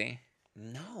bathroom messy?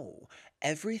 No.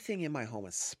 Everything in my home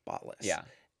is spotless. Yeah.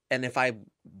 And if I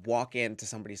walk into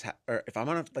somebody's house, or if I'm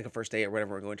on a first date or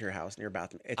whatever, we're going to your house and your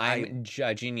bathroom, I'm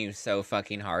judging you so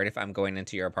fucking hard if I'm going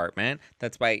into your apartment.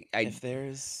 That's why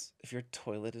if your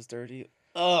toilet is dirty,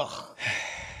 ugh.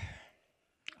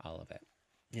 All of it.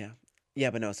 Yeah. Yeah,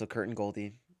 but no, so Kurt and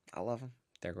Goldie, I love them.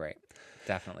 They're great.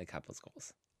 Definitely couples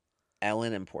goals.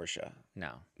 Ellen and Portia.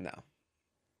 No. No.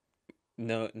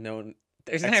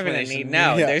 There's not even a need. Explanation.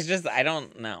 No, Yeah. there's just, I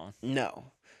don't know. No.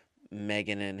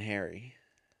 Meghan and Harry.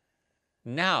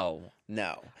 No.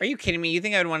 No. Are you kidding me? You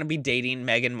think I would want to be dating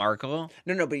Meghan Markle?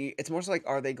 No, but it's more so like,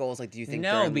 are they goals? Like, do you think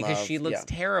they're No, in because love? she looks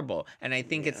Yeah. terrible. And I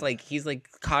think it's Yeah. like, he's like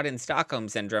caught in Stockholm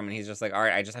syndrome and he's just like, all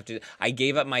right, I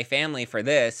gave up my family for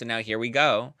this. So now here we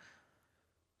go.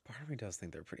 Part of me does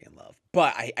think they're pretty in love.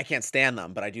 But I can't stand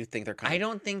them, but I do think they're kind of... I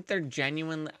don't think they're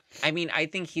genuinely... I mean, I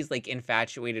think he's, like,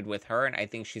 infatuated with her, and I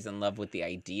think she's in love with the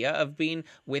idea of being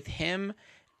with him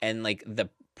and, like, the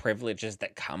privileges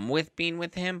that come with being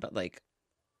with him, but, like...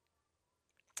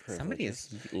 Somebody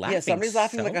is laughing. Yeah, somebody's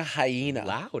laughing so like a hyena.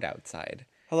 Loud outside.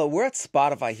 Hello, we're at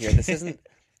Spotify here. This isn't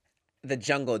the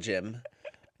Jungle Gym.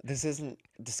 This isn't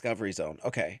Discovery Zone.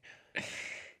 Okay.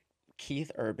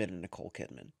 Keith Urban and Nicole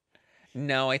Kidman.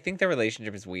 No, I think their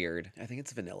relationship is weird. I think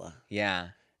it's vanilla. Yeah.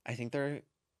 I think they're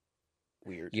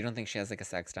weird. You don't think she has, like, a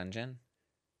sex dungeon?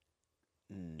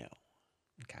 No.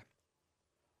 Okay.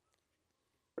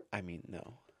 I mean,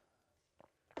 no.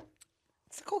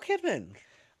 Nicole Kidman.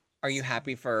 Are you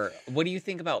happy for? What do you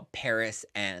think about Paris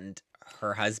and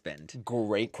her husband?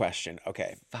 Great question.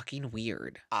 Okay. Fucking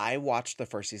weird. I watched the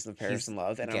first season of Paris He's in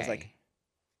Love, and I was like, gay.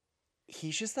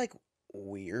 he's just like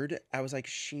weird. I was like,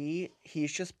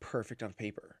 he's just perfect on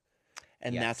paper.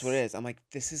 And that's what it Yes. is. I'm like,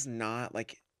 this is not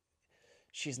like,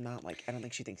 she's not like, I don't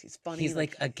think she thinks he's funny. He's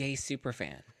like a gay super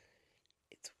fan.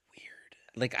 it's weird.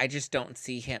 Like I just don't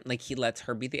see him. Like he lets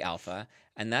her be the alpha,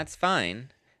 and that's fine.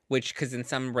 Which, because in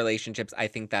some relationships, I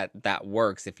think that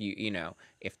works. If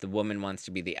if the woman wants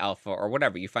to be the alpha or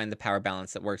whatever, you find the power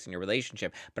balance that works in your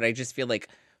relationship. But I just feel like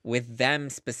with them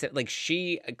specific, like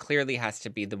she clearly has to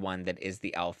be the one that is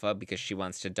the alpha because she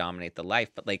wants to dominate the life.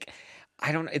 But like,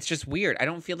 I don't. It's just weird. I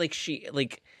don't feel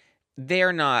like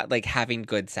they're not like having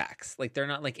good sex. Like they're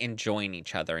not like enjoying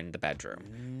each other in the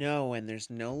bedroom. No, and there's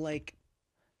no like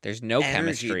There's no energy,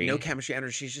 chemistry. no chemistry,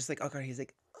 energy. She's just like, oh god, he's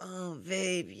like, oh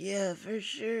babe, yeah, for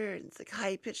sure. And it's like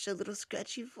high pitched, a little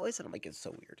scratchy voice, and I'm like, it's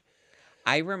so weird.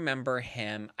 I remember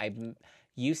him.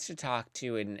 Used to talk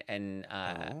to and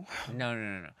Oh.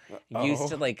 no. Used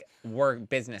to Oh. like work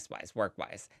work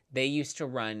wise. They used to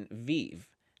run Vive.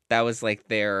 That was like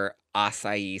their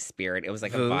acai spirit. It was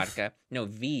like a Veuve? vodka. No,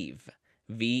 Vive.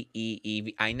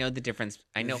 Veev. I know the difference.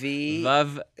 I know V-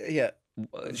 Veuve Yeah,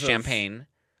 Veuve. champagne.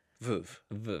 Veuve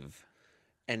Veuve.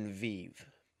 and Vive.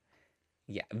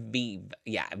 Yeah, Vive.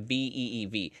 Yeah,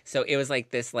 Veev. So it was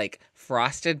like this like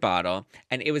frosted bottle,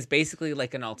 and it was basically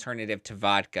like an alternative to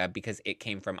vodka because it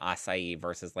came from acai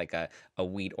versus like a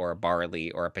wheat or a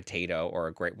barley or a potato or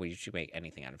a grape. Well, you should make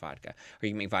anything out of vodka, or you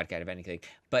can make vodka out of anything.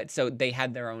 But so they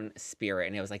had their own spirit,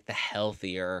 and it was like the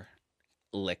healthier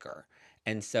liquor.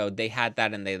 And so they had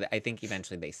that, and I think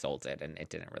eventually they sold it, and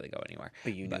it didn't really go anywhere.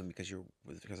 But you knew But- him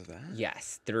because of that.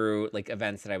 Yes, through like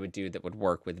events that I would do that would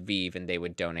work with Vive, and they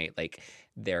would donate like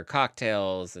their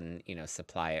cocktails and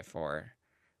supply it for.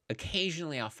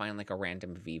 Occasionally, I'll find like a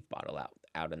random Vive bottle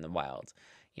out in the wild,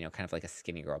 kind of like a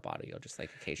skinny girl bottle. You'll just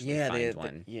like occasionally Yeah, find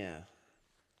one. yeah.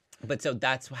 But so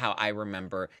that's how I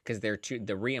remember because they're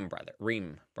the Ream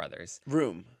brothers.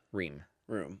 Room. Ream.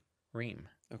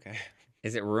 Okay.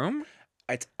 Is it Room?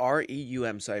 It's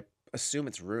Reum, so I assume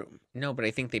it's room. No, but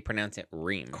I think they pronounce it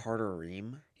Ream. Carter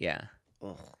Ream. Yeah,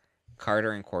 Ugh.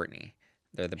 Carter and Courtney.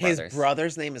 They're the His brothers.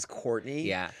 brother's name is Courtney.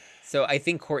 Yeah. So I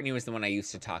think Courtney was the one I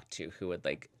used to talk to who would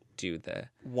like do the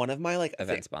One of my like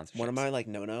event sponsorships. one of my like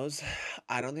no-nos.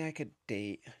 I don't think I could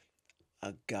date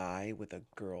a guy with a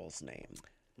girl's name.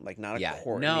 Like not a Yeah.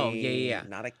 Courtney. No, yeah.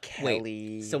 Not a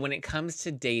Kelly. So when it comes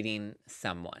to dating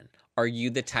someone, are you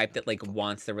the type that like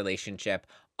wants the relationship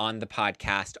on the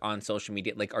podcast, on social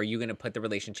media? Like, are you going to put the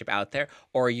relationship out there,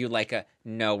 or are you like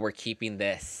no, we're keeping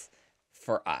this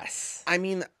for us? I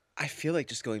mean, I feel like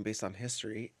just going based on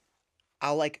history,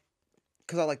 I'll like,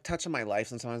 because I'll like touch on my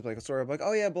life and sometimes be like a story of like,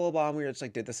 oh yeah, blah, blah, blah, and we just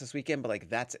like did this weekend, but like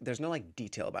there's no like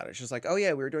detail about it. It's just like, oh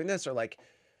yeah, we were doing this, or like,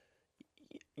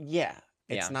 yeah.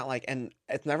 It's Yeah. not like, and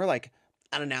it's never like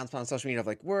an announcement on social media of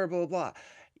like, we're blah, blah, blah.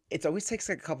 It always takes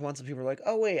like a couple months and people are like,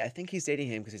 oh wait, I think he's dating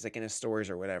him because he's like in his stories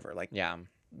or whatever. Like, Yeah.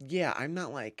 yeah, I'm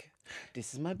not like,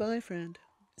 this is my boyfriend.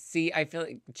 See, I feel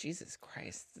like Jesus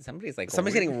Christ, somebody's like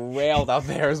Somebody's re- getting railed out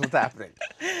there is what's happening.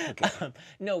 Okay.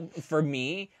 No, for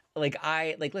me, like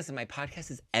listen, my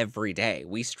podcast is every day.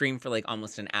 We stream for like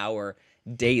almost an hour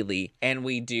daily, and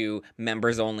we do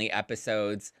members only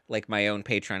episodes, like my own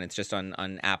Patreon. It's just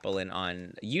on Apple and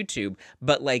on YouTube.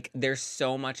 But like there's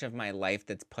so much of my life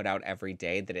that's put out every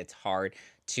day that it's hard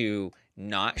to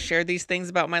not share these things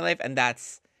about my life. And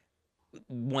that's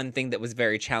one thing that was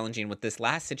very challenging with this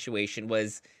last situation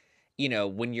was,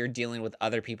 when you're dealing with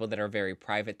other people that are very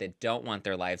private that don't want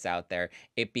their lives out there,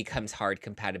 it becomes hard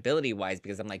compatibility wise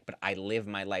because I'm like, but I live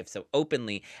my life so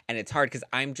openly, and it's hard because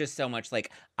I'm just so much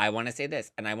like, I want to say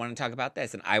this and I want to talk about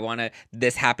this and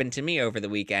this happened to me over the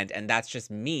weekend, and that's just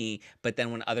me. But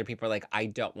then when other people are like, I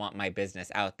don't want my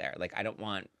business out there, like I don't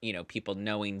want, people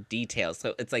knowing details.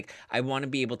 So it's like, I want to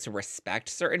be able to respect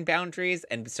certain boundaries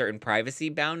and certain privacy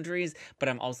boundaries, but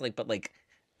I'm also like, but like,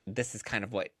 this is kind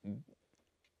of what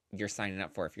you're signing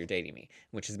up for if you're dating me,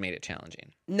 which has made it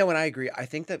challenging. No, and I agree. I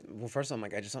think that, well, first of all, I'm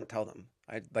like, I just don't tell them.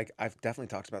 I've definitely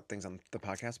talked about things on the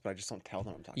podcast, but I just don't tell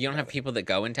them I'm talking You don't have about people that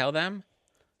go and tell them?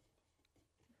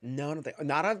 it. No, I don't think,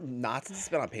 not since it's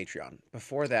been on Patreon.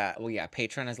 Before that, Well, yeah,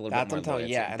 Patreon is a little that's bit what I'm more telling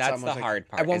you. loyal. Yeah. and so That's I'm the almost like- hard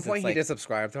part. At one is point, it's he like, did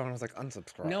subscribe, though, and I was like,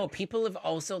 unsubscribe. no, people have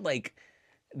also like,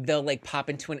 they'll like pop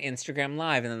into an Instagram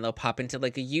live and then they'll pop into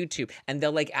like a YouTube and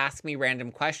they'll like ask me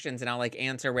random questions and I'll like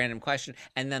answer a random question.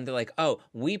 And then they're like, oh,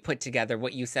 we put together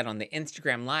what you said on the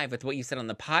Instagram live with what you said on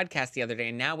the podcast the other day.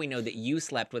 And now we know that you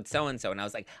slept with so-and-so. And I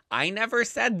was like, I never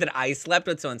said that I slept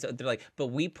with so-and-so. They're like, but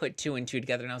we put 2 and 2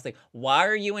 together. And I was like, why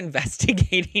are you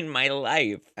investigating my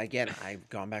life? Again, I've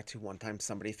gone back to one time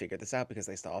somebody figured this out because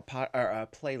they saw a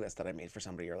playlist that I made for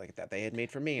somebody or like that they had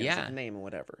made for me and it was like Yeah. a name and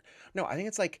whatever. No, I think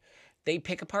it's like They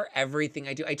pick apart everything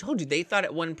I do. I told you, they thought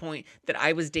at one point that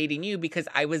I was dating you because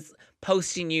I was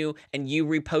posting you and you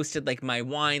reposted like my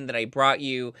wine that I brought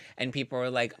you. And people were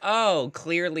like, oh,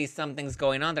 clearly something's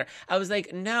going on there. I was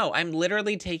like, no, I'm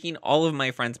literally taking all of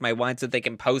my friends my wine so they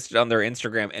can post it on their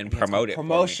Instagram and promote it. For me.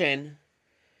 promotion.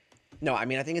 No, I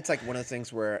mean, I think it's like one of the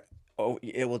things where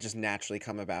it will just naturally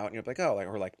come about and you're like, oh, like,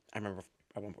 or like, I remember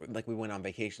like we went on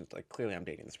vacations, like clearly I'm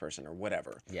dating this person or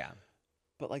whatever. Yeah.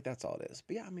 But like that's all it is.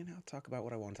 But yeah, I mean, I'll talk about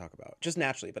what I want to talk about just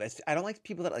naturally. But I don't like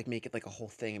people that like make it like a whole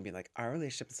thing and be like, our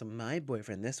relationship is my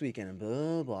boyfriend this weekend and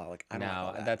blah blah. Like I don't like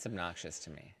all that. That's obnoxious to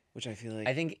me. Which I feel like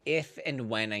I think if and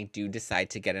when I do decide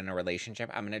to get in a relationship,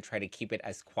 I'm going to try to keep it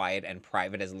as quiet and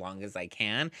private as long as I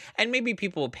can. And maybe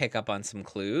people will pick up on some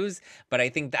clues, but I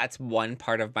think that's one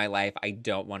part of my life I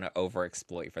don't want to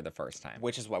overexploit for the first time.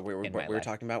 which is what we were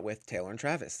talking about with Taylor and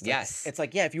Travis. Yes. It's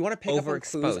like yeah, if you want to pick up on clues,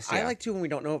 Overexposed, I yeah. like to when we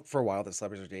don't know for a while that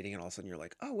celebrities are dating, and all of a sudden you're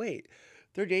like, oh wait,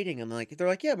 they're dating, and they're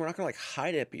like, yeah, we're not gonna like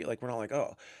hide it, but like we're not like,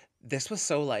 oh, this was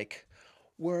so like,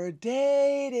 we're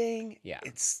dating. Yeah.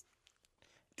 It's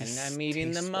And I'm meeting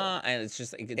the distasteful. mom, and it's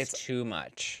just like it's too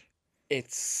much.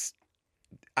 It's.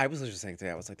 I was just saying today,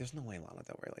 I was like, there's no way Lana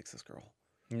Del Rey likes this girl.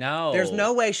 No. There's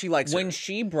no way she likes When her.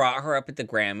 she brought her up at the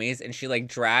Grammys and she like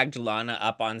dragged Lana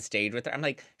up on stage with her, I'm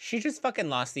like, she just fucking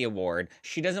lost the award.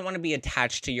 She doesn't want to be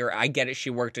attached to your. I get it, she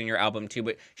worked on your album too,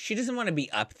 but she doesn't want to be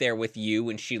up there with you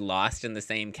when she lost in the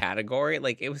same category.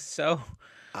 Like it was so.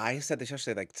 I said this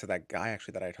yesterday, like to that guy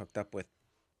actually that I hooked up with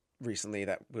recently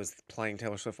that was playing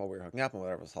Taylor Swift while we were hooking up and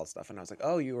whatever was all stuff, and I was like,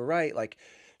 oh, you were right, like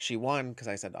she won because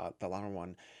I said the Lana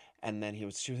won, and then he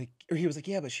was like,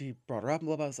 yeah, but she brought her up and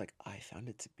blah blah. I was like, I found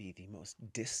it to be the most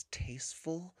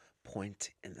distasteful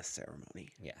point in the ceremony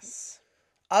Yes.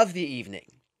 of the evening.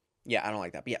 Yeah, I don't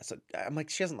like that. But yeah, so I'm like,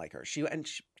 she doesn't like her. She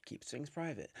keeps things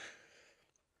private.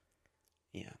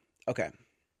 Yeah. Okay.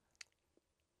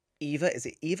 Eva, is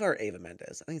it Eva or Ava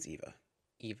Mendes? I think it's Eva.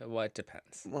 Eva, what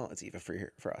depends. Well, it's Eva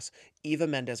for us. Eva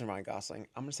Mendes and Ryan Gosling.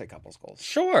 I'm gonna say couples goals.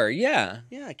 Sure, yeah.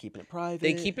 Yeah, keeping it private.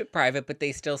 They keep it private, but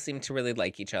they still seem to really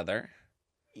like each other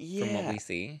yeah. from what we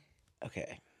see.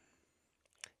 Okay.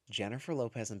 Jennifer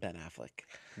Lopez and Ben Affleck.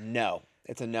 No,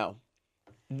 it's a no.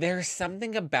 There's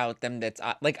something about them that's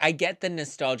like I get the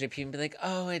nostalgia. People be like,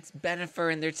 "Oh, it's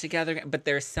Bennifer and they're together," but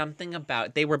there's something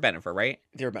about they were Bennifer, right?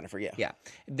 They were Bennifer, yeah. Yeah.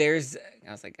 There's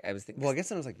I was thinking, Well, I guess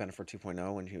then it was like Bennifer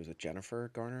 2.0 when he was with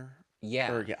Jennifer Garner. yeah.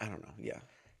 Or yeah, I don't know. Yeah.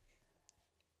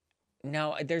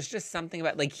 No, there's just something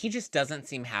about like he just doesn't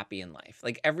seem happy in life.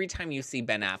 Like every time you see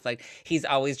Ben Affleck, he's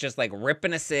always just like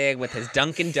ripping a cig with his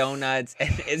Dunkin' Donuts,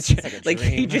 and it's just like a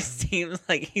he dream. just seems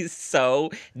like he's so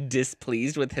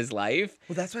displeased with his life.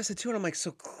 Well, that's what I said too, and I'm like,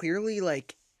 so clearly,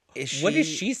 like, is she? What does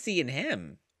she see in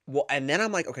him? Well, and then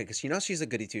I'm like, okay, because she's a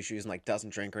goody two shoes and like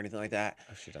doesn't drink or anything like that.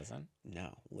 Oh, she doesn't.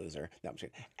 No, loser. No, I'm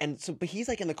just kidding. And so, but he's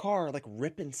like in the car, like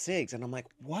ripping cigs, and I'm like,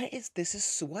 what is this?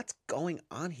 Is what's going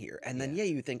on here? And then Yeah.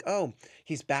 you think, oh,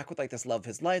 he's back with like this love of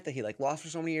his life that he like lost for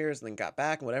so many years and then got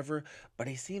back and whatever. But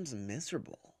he seems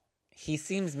miserable. He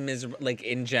seems miserable, like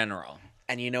in general.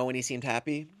 And you know when he seemed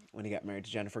happy? When he got married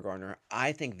to Jennifer Garner.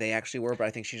 I think they actually were, but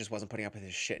I think she just wasn't putting up with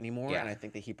his shit anymore. Yeah. And I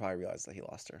think that he probably realized that he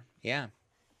lost her. Yeah.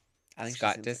 I think she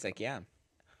Scott seems like Disick, yeah.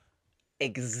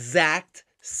 exact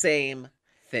same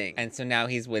thing. And so now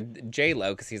he's with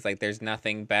J-Lo because he's like, there's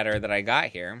nothing better that I got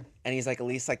here. And he's like, at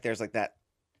least like there's like that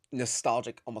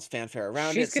nostalgic almost fanfare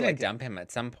around She's it. So, going like, to dump him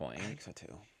at some point. I think so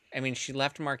too. I mean, she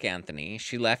left Mark Anthony.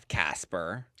 She left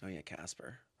Casper. Oh yeah,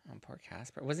 Casper. Oh, poor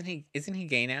Casper. Isn't he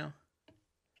gay now?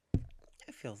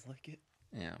 It feels like it.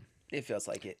 Yeah. It feels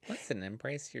like it. Listen,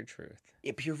 embrace your truth.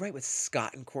 Yeah, but you're right with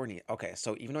Scott and Courtney. Okay,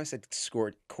 so even though I said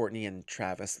scored Courtney and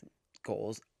Travis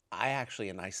goals, I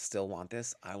still want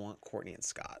this. I want Courtney and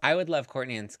Scott. I would love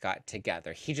Courtney and Scott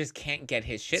together. He just can't get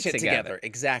his shit together.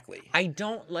 Exactly. I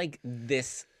don't like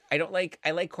this. I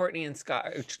like Courtney and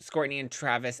Courtney and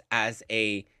Travis as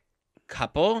a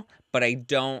couple, but I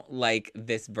don't like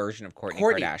this version of Kourtney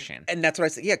Kardashian. And that's what I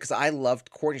said. Yeah, because I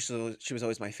loved Courtney. So she was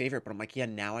always my favorite. But I'm like, yeah,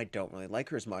 now I don't really like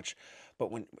her as much. But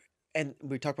and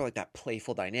we talk about like that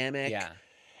playful dynamic. Yeah.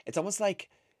 It's almost like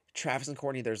Travis and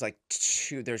Courtney. There's like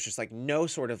there's just like no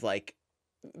sort of like,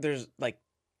 there's like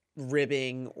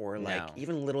ribbing or like No.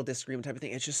 even little disagreement type of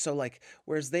thing. It's just so like,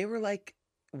 whereas they were like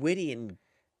witty and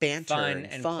banter Fun and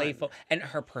and fun. playful, and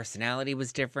her personality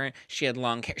was different. She had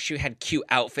long hair, she had cute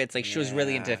outfits, like she was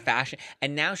really into Yeah. fashion,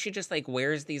 and now she just like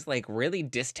wears these like really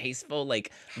distasteful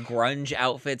like grunge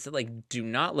outfits that like do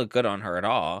not look good on her at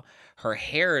all. Her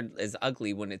hair is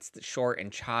ugly when it's short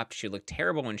and chopped. She looked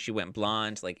terrible when she went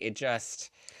blonde. Like it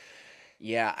just,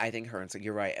 Yeah, I think her and so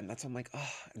you're right, and that's why I'm like,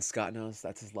 oh, and Scott knows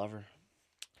that's his lover.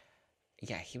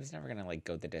 yeah, he was never gonna like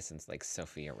go the distance like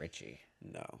Sophia Richie.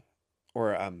 No,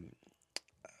 or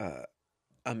uh,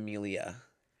 Amelia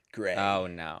Gray. Oh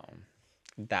no,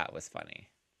 that was funny.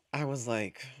 I was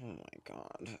like, oh my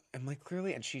god. I'm like,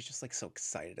 clearly, and she's just like so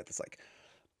excited at this like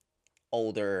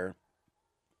older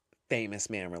famous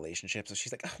man relationship. So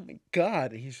she's like, oh my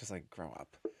god. And he's just like, grow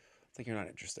up. It's like you're not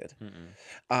interested.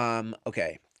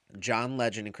 Okay. John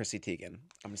Legend and Chrissy Teigen.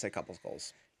 I'm gonna say couples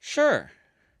goals. Sure.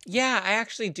 Yeah, I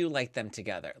actually do like them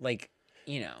together. Like,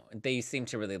 you know, they seem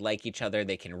to really like each other.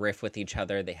 They can riff with each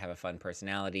other. They have a fun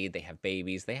personality. They have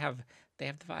babies. They have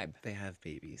the vibe. They have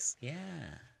babies. Yeah.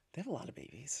 They have a lot of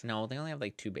babies. No, they only have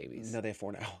like 2 babies. No, they have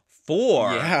 4 now.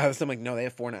 4. Yeah, so I'm like, no, they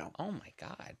have 4 now. Oh my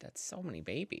god, that's so many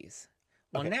babies.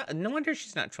 Well, Okay. now no wonder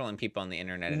she's not trolling people on the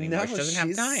internet anymore. She doesn't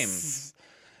have time. she's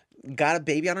got a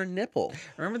baby on her nipple.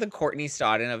 Remember the Courtney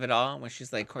Stodden of it all, when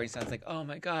she's like, Courtney Stodden's like, oh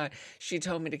my god, she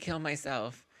told me to kill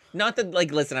myself. Not that,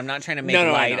 like, listen, I'm not trying to make No,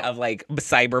 I light know. of like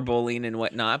cyberbullying and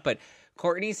whatnot, but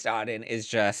Courtney Stodden is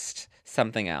just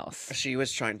something else. She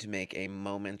was trying to make a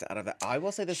moment out of that. I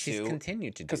will say this She's too,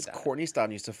 continued to do because that. Courtney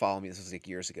Stodden used to follow me. This was like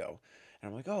years ago. And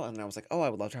I'm like, oh, and I was like, oh, I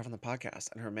would love to have her on the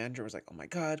podcast. And her manager was like, oh my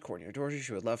God, Courtney adores you.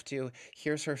 She would love to.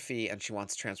 Here's her fee, and she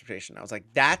wants transportation. I was like,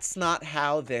 that's not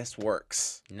how this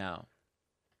works. No.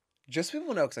 Just so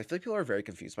people know, because I feel like people are very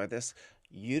confused by this.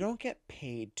 You don't get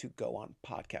paid to go on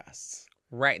podcasts.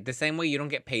 Right. The same way you don't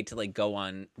get paid to like go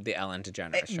on the Ellen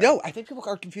DeGeneres show. No, I think people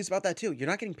are confused about that too. You're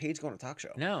not getting paid to go on a talk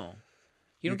show. No.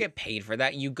 You don't get paid for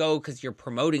that. You go because you're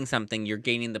promoting something. You're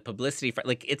gaining the publicity for,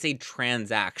 like, it's a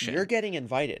transaction. You're getting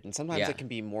invited, and sometimes Yeah. it can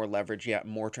be more leverage,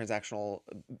 more transactional,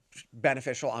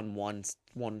 beneficial on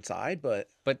one side, but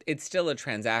But it's still a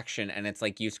transaction, and it's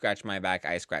like you scratch my back,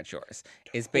 I scratch yours.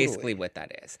 Is Totally. basically what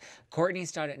that is. Courtney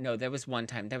started. No, there was one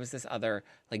time. There was this other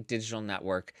like digital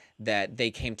network that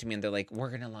they came to me and they're like, "We're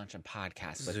gonna launch a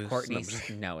podcast with Zeus? Courtney."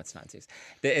 No, it's not Zeus.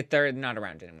 They're not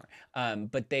around anymore.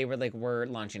 But they were like, "We're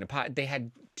launching a pod." They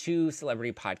had 2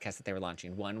 celebrity podcasts that they were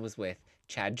launching. One was with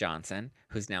Chad Johnson,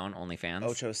 who's now on OnlyFans.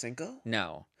 Ocho Cinco?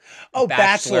 No. Oh,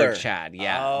 Bachelor. Chad.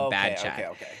 Yeah, Oh, bad okay, Chad.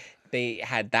 okay. They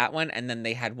had that one, and then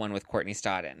they had one with Courtney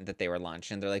Stodden that they were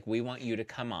launching. They're like, we want you to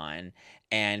come on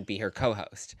and be her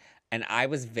co-host. And I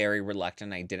was very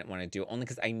reluctant. I didn't want to do it only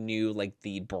because I knew like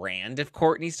the brand of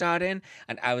Courtney Stodden.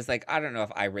 And I was like, I don't know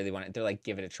if I really want it. They're like,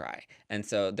 give it a try. And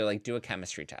so they're like, do a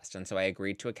chemistry test. And so I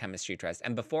agreed to a chemistry test.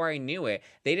 And before I knew it,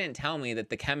 they didn't tell me that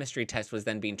the chemistry test was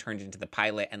then being turned into the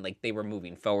pilot and like they were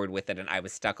moving forward with it. And I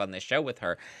was stuck on this show with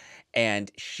her. And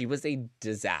she was a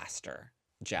disaster,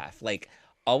 Jeff. Like,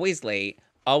 always late,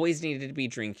 always needed to be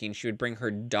drinking. She would bring her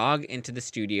dog into the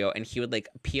studio and he would like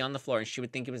pee on the floor and she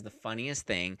would think it was the funniest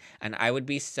thing. And I would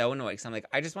be so annoyed because I'm like,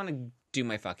 I just want to do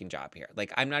my fucking job here.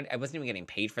 Like, I wasn't even getting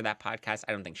paid for that podcast.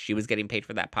 I don't think she was getting paid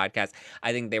for that podcast.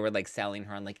 I think they were like selling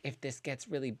her on like, if this gets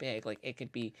really big, like it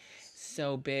could be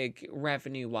so big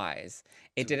revenue wise.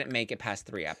 It didn't make it past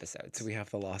 3 episodes. Do we have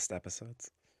the lost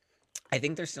episodes? I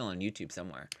think they're still on YouTube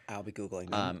somewhere. I'll be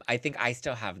Googling them. I think I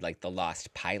still have like the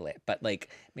lost pilot, but like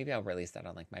maybe I'll release that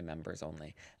on like my members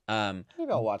only. Maybe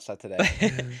I'll watch that today.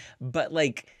 But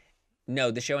like,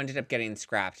 no, the show ended up getting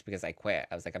scrapped because I quit.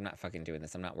 I was like, I'm not fucking doing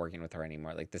this. I'm not working with her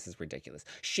anymore. Like, this is ridiculous.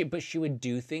 But she would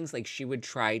do things like she would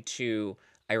try to.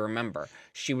 I remember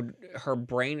her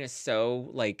brain is so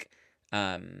like,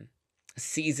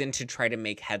 season to try to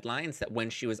make headlines that when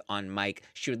she was on mic,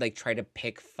 she would like try to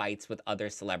pick fights with other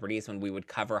celebrities when we would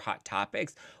cover hot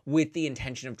topics with the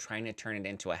intention of trying to turn it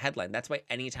into a headline. That's why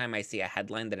anytime I see a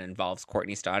headline that involves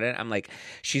Courtney Stodden, I'm like,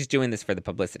 she's doing this for the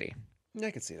publicity.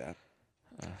 I can see that.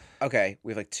 Okay,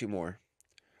 we have like 2 more.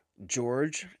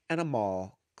 George and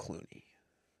Amal Clooney.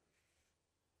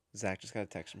 Zach just got a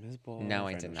text from his boy. No,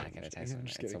 I did not get a text from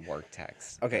her. It's a work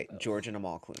text. Okay, George and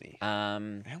Amal Clooney.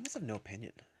 I almost have no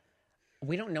opinion.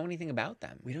 We don't know anything about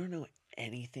them. We don't know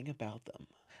anything about them.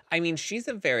 I mean, she's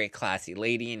a very classy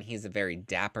lady and he's a very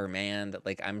dapper man that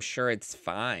like, I'm sure it's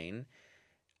fine.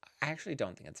 I actually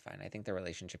don't think it's fine. I think the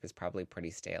relationship is probably pretty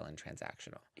stale and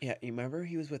transactional. Yeah, you remember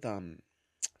he was with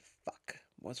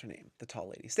what's her name? The tall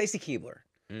lady, Stacy Keibler.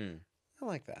 Mm. I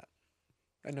like that.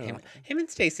 I know. Him and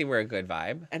Stacey were a good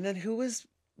vibe. And then who was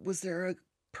there a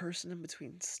person in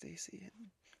between Stacy and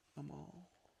Amal.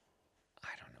 I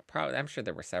don't know. Probably, I'm sure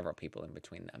there were several people in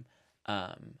between them.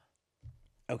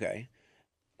 Okay.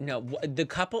 No,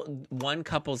 one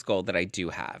couple's goal that I do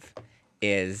have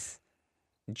is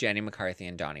Jenny McCarthy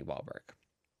and Donnie Wahlberg.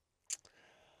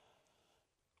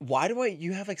 Why do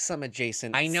you have like some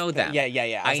adjacent? I know them. Yeah.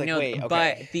 I was like, know, wait,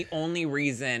 but okay. the only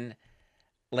reason,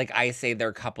 like, I say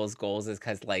they're couples goals is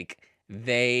because like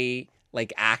they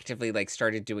like actively like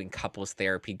started doing couples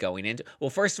therapy going into. Well,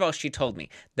 first of all, she told me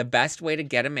the best way to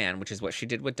get a man, which is what she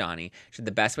did with Donnie. She said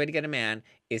the best way to get a man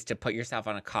is to put yourself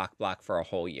on a cock block for a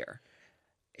whole year.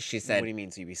 She What said do you mean?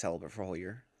 So you be celibate for a whole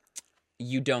year?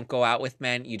 you don't go out with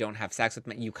men, you don't have sex with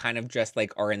men, you kind of just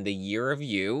like are in the year of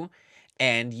you,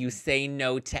 and you say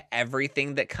no to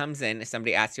everything that comes in. If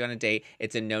somebody asks you on a date,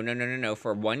 it's a no, no, no, no, no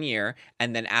for 1 year,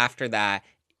 and then after that,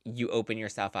 you open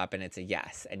yourself up and it's a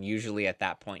yes. And usually at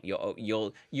that point,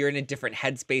 you're in a different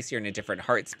headspace, you're in a different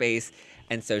heart space,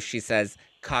 and so she says,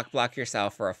 cock block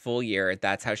yourself for a full year.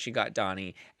 That's how she got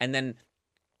Donnie, and then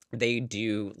they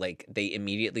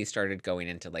immediately started going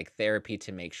into like therapy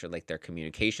to make sure like their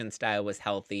communication style was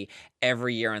healthy.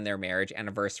 Every year on their marriage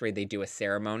anniversary, they do a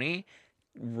ceremony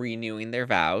renewing their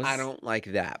vows. I don't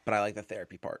like that, but I like the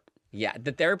therapy part. Yeah,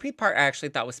 the therapy part I actually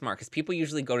thought was smart because people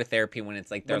usually go to therapy when it's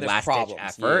like their When there's last ditch problems.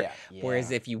 effort. Yeah.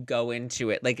 Whereas if you go into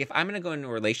it, like if I'm going to go into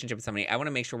a relationship with somebody, I want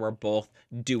to make sure we're both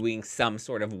doing some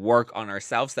sort of work on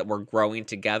ourselves, that we're growing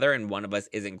together and one of us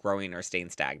isn't growing or staying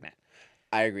stagnant.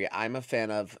 I agree. I'm a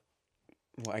fan of,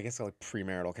 well, I guess like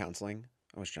premarital counseling.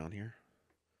 Oh, is John here?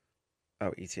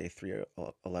 Oh, ETA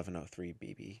 31103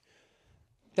 BB.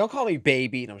 Don't call me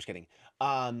baby. No, I'm just kidding.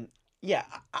 Yeah,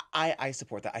 I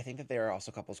support that. I think that there are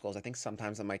also couples goals. I think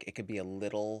sometimes I'm like, it could be a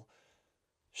little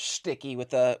sticky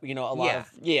with a lot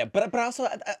of, but also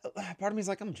part of me is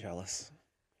like, I'm jealous.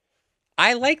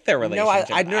 I like their No,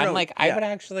 relationship. I no, I'm no, like, I yeah. would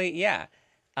actually, yeah.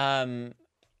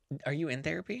 Are you in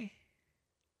therapy?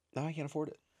 No, I can't afford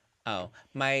it. Oh,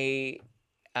 my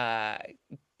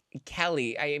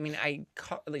Kelly.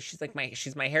 She's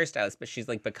my hairstylist, but she's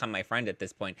like become my friend at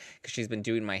this point because she's been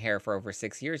doing my hair for over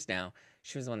 6 years now.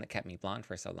 She was the one that kept me blonde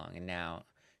for so long, and now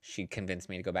she convinced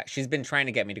me to go back. She's been trying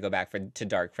to get me to go back to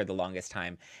dark for the longest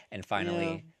time, and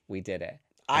finally we did it.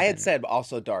 I had said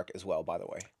also dark as well, by the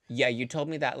way. Yeah, you told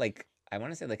me that like I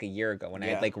want to say like a year ago when I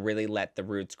had like really let the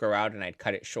roots grow out and I'd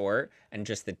cut it short and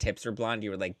just the tips were blonde.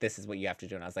 You were like, this is what you have to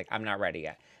do. And I was like, I'm not ready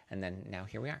yet. And then now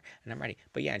here we are and I'm ready.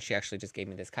 But yeah, and she actually just gave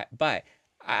me this cut. But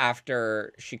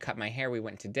after she cut my hair, we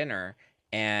went to dinner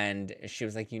and she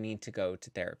was like, you need to go to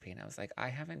therapy. And I was like, I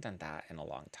haven't done that in a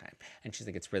long time. And she's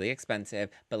like, it's really expensive,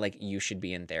 but like you should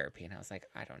be in therapy. And I was like,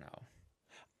 I don't know.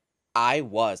 I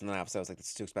was, and then obviously I was like,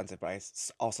 it's too expensive. But I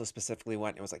also specifically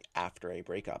went. It was like after a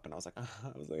breakup, and I was like,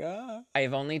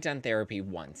 I've only done therapy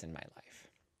once in my life.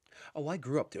 Oh, I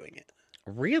grew up doing it.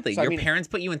 Really? So, Your parents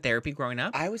put you in therapy growing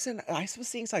up? I was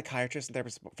seeing psychiatrists and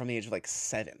therapists from the age of like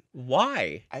 7.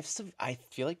 Why? I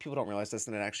feel like people don't realize this,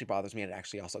 and it actually bothers me. And it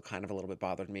actually also kind of a little bit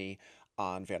bothered me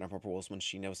on Vanderpump Rules when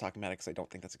Sheena was talking about it, because I don't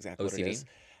think that's exactly what it is.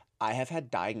 I have had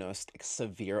diagnosed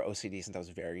severe OCD since I was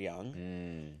very young,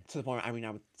 to the point where, I mean, I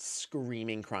was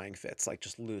screaming, crying fits, like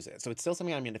just lose it. So it's still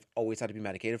something I've always had to be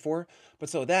medicated for. But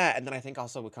so that, and then I think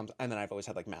also it comes, and then I've always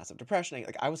had like massive depression.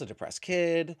 Like I was a depressed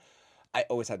kid. I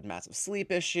always had massive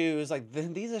sleep issues. Like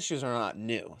these issues are not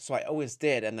new. So I always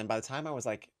did. And then by the time I was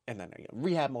like, and then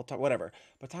rehab, whatever.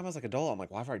 By the time I was like adult, I'm like,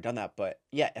 well, I've already done that. But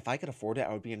yeah, if I could afford it,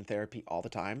 I would be in therapy all the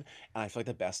time. And I feel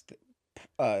like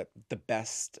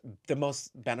the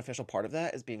most beneficial part of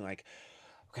that is being like,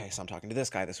 okay, so I'm talking to this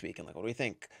guy this week, and like, what do we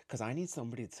think? Because I need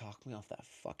somebody to talk me off that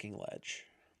fucking ledge.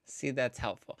 See, that's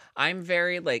helpful. I'm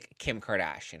very like Kim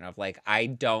Kardashian of like, I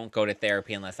don't go to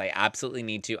therapy unless I absolutely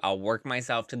need to. I'll work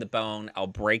myself to the bone. I'll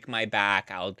break my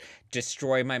back. I'll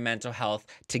destroy my mental health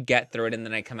to get through it. And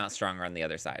then I come out stronger on the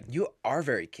other side. You are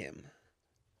very Kim.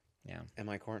 Yeah. Am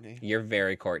I Courtney? You're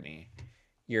very Courtney.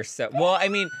 You're so, well, I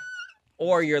mean,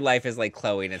 or your life is like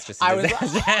Chloe and it's just a I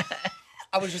disaster.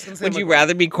 I was just going to say. Would you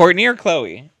rather be Courtney or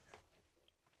Chloe?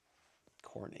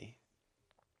 Courtney.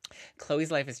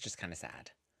 Chloe's life is just kind of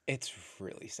sad. It's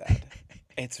really sad.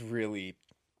 It's really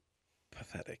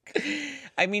pathetic.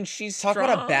 I mean, she's Talk strong.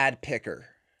 about a bad picker.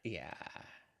 Yeah.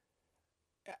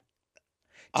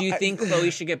 Do you think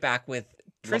Chloe should get back with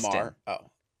Tristan?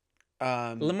 Lamar?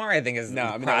 Oh. Lamar, I think, is no,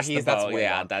 I mean, across he's, the that's boat. way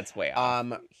Yeah, off. that's way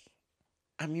off.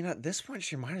 I mean, at this point,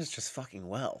 she might as just fucking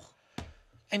well.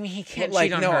 I mean, he can't like,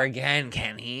 cheat on no, her again,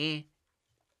 can he?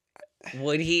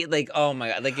 Would he? Like, oh my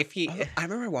god, like if he... I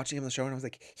remember watching him on the show and I was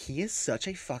like, he is such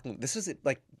a fucking... This is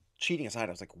like, cheating aside,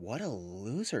 I was like, what a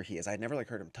loser he is. I'd never like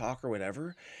heard him talk or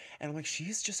whatever. And I'm like,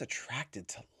 she's just attracted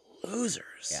to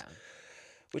losers. Yeah.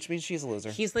 Which means she's a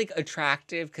loser. He's like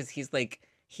attractive because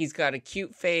he's got a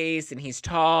cute face and he's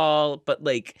tall, but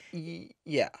like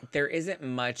Yeah. there isn't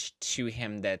much to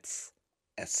him that's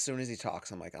As soon as he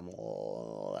talks, I'm like,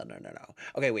 no.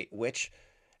 Okay, wait. Which,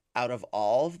 out of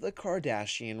all of the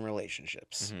Kardashian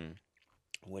relationships, Mhm.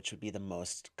 which would be the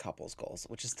most couples goals?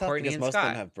 Which is tough Kourtney because and most of them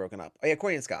Scott. have broken up. Oh yeah,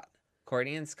 Kourtney and Scott.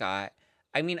 Kourtney and Scott.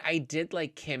 I mean, I did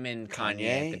like Kim and Kanye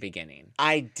at the Kanye? beginning.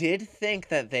 I did think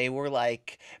that they were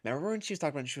like. Remember when she was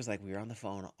talking about it, she was like, we were on the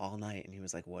phone all night, and he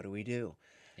was like, what do we do?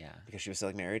 Yeah. Because she was still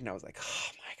like married, and I was like, oh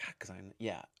my god, because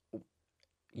yeah.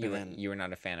 You were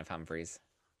not a fan of Humphreys.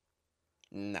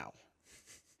 No.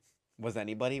 Was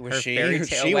anybody? Was Her she? fairy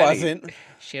tale She wedding. wasn't.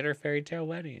 She had her fairy tale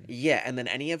wedding. Yeah, and then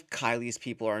any of Kylie's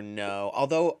people are no.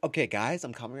 Although, okay, guys,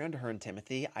 I'm coming around to her and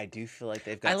Timothy. I do feel like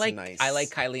they've got some nice. I like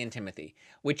Kylie and Timothy,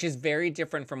 which is very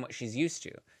different from what she's used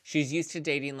to. She's used to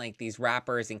dating like these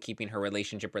rappers and keeping her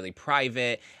relationship really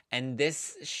private. And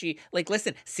this,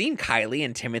 listen, seeing Kylie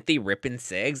and Timothy ripping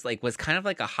cigs like was kind of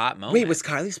like a hot moment. Wait, was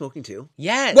Kylie smoking too?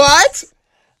 Yes. What?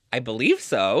 I believe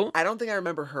so. I don't think I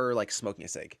remember her like smoking a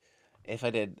cig. If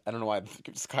I did, I don't know why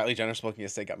Kylie Jenner smoking a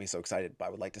cig got me so excited, but I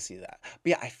would like to see that. But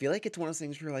yeah, I feel like it's one of those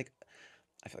things where you're like,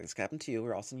 I feel like it's happened to you,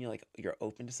 where all of a sudden you're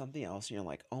open to something else, and you're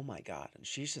like, oh my god, and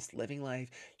she's just living life.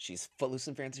 She's footloose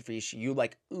and fancy free. You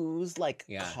like ooze like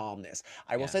calmness.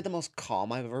 I will say the most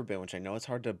calm I've ever been, which I know it's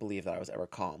hard to believe that I was ever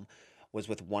calm, was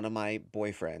with one of my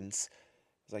boyfriends.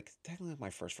 It was like technically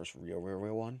my first real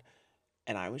one,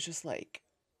 and I was just like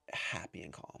happy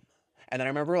and calm. And then I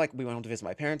remember, like, we went home to visit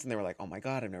my parents, and they were like, oh, my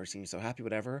God, I've never seen you so happy,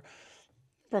 whatever.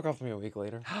 Broke off with me a week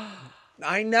later.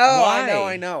 I know.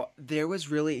 Why? There was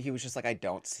really, he was just like, I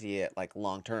don't see it, like,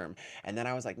 long term. And then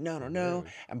I was like, no. Rude.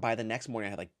 And by the next morning, I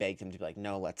had, like, begged him to be like,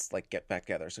 no, let's, like, get back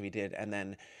together. So he did. And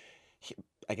then,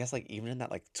 I guess, like, even in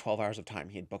that, like, 12 hours of time,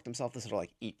 he had booked himself this little,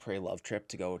 like, eat, pray, love trip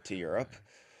to go to Europe.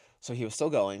 So he was still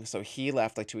going. So he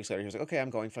left, like, 2 weeks later. He was like, okay, I'm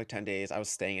going for, like, 10 days. I was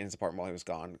staying in his apartment while he was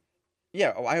gone.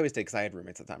 Yeah, I always did because I had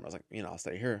roommates at the time. I was like, I'll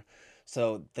stay here.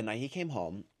 So the night he came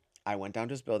home, I went down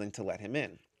to his building to let him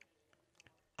in.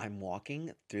 I'm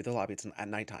walking through the lobby at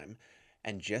nighttime,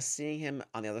 and just seeing him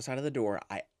on the other side of the door,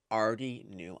 I already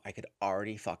knew. I could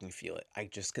already fucking feel it. I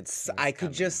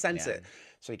could just sense it.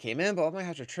 So he came in, blah, blah, blah,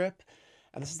 how's your trip?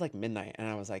 And this is like midnight, and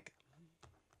I was like,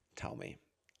 tell me.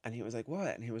 And he was like,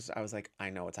 what? And I was like, I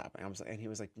know what's happening. And he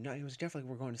was like, no, he was Jeff, like,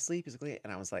 we're going to sleep. He's like, late.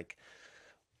 And I was like,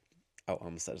 oh, I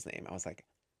almost said his name. I was like,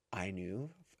 I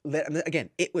knew. Again,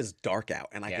 it was dark out,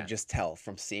 and I could just tell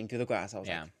from seeing through the glass. I was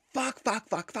like, fuck.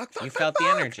 You felt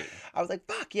the energy. I was like,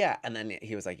 fuck, yeah. And then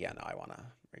he was like, yeah, no, I want to.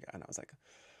 And I was like,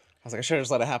 I should have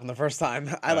just let it happen the first time.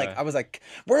 I was like,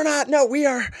 we're not, no, we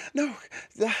are, no.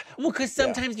 Well, because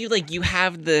sometimes you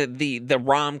have the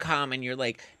rom-com and you're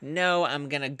like, no, I'm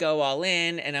going to go all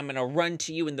in and I'm going to run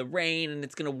to you in the rain and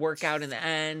it's going to work out in the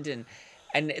end.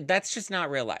 And that's just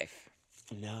not real life.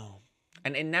 No.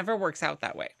 And it never works out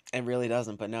that way. It really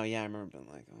doesn't. But no, yeah, I remember being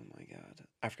like, oh my God.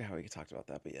 I forgot how we talked about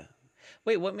that, but yeah.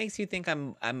 Wait, what makes you think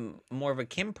I'm more of a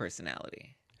Kim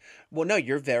personality? Well, no,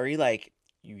 you're very like,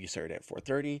 you started at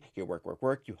 4:30, you work.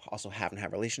 You also haven't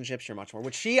had relationships. You're much more,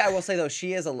 which I will say though,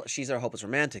 she's a hopeless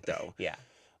romantic though. Yeah.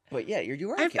 But yeah,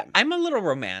 you are Kim. I'm a little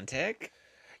romantic.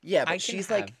 Yeah, but she's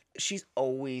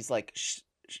always like,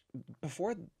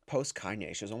 before post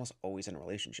Kanye, she was almost always in a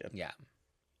relationship. Yeah.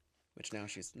 Which now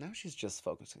she's just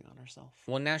focusing on herself.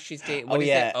 Well, now she's dating.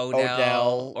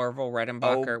 Odell Orville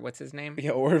Redenbacher. What's his name?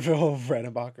 Yeah, Orville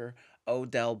Redenbacher.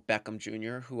 Odell Beckham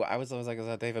Jr., who I was always like, is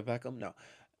that David Beckham? No.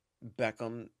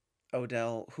 Beckham,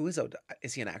 Odell. Who is Odell?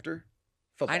 Is he an actor?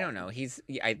 Football. I don't know. He's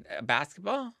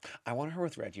basketball? I wanted her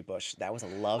with Reggie Bush. That was a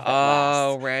love that lasts.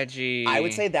 Oh, Reggie. I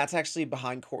would say that's actually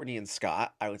behind Kourtney and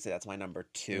Scott. I would say that's my number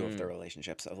 2 of their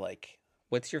relationships of like.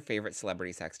 What's your favorite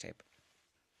celebrity sex tape?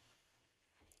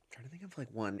 I'm trying to think of like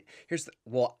one.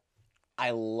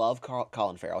 I love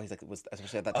Colin Farrell. He's like was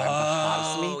especially at that time the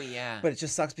hottest to me. Oh yeah. But it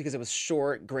just sucks because it was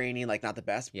short, grainy, like not the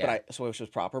best. Yeah. So it was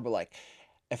proper. But like,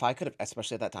 if I could have,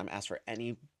 especially at that time, asked for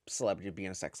any celebrity to be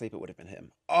in a sex tape, it would have been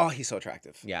him. Oh, he's so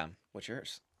attractive. Yeah. What's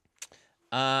yours?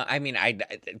 I mean,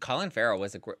 Colin Farrell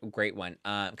was a great one.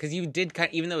 Because you did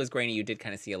even though it was grainy, you did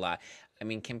kind of see a lot. I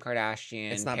mean, Kim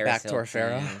Kardashian. It's not Paris backdoor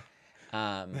Farrell.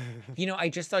 I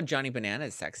just saw Johnny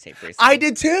Bananas sex tape recently. I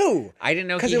did too. I didn't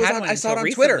know he had one. I saw it on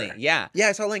recently. Twitter. Yeah,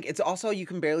 I saw a link. It's also you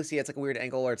can barely see it. It's like a weird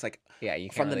angle, or it's like you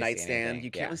can't from the really nightstand.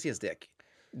 You can't really see his dick.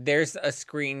 There's a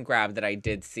screen grab that I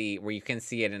did see where you can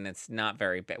see it, and it's not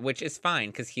very big, which is fine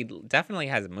because he definitely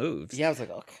has moves. Yeah, I was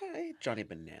like, okay, Johnny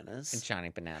Bananas.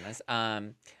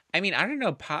 I mean, I don't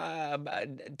know,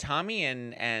 Tommy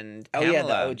and Pamela. Oh yeah,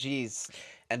 the OGs,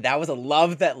 and that was a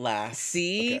love that lasts.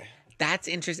 See. Okay. That's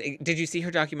interesting. Did you see her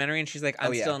documentary? And she's like, I'm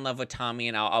Oh, yeah. still in love with Tommy,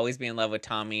 and I'll always be in love with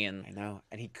Tommy. And I know.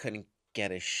 And he couldn't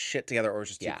get his shit together or was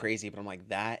just too yeah, crazy. But I'm like,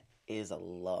 that is a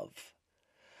love.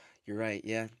 You're right.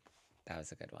 Yeah. that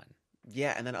was a good one.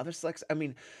 Yeah. And then other selects. I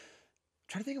mean, I'm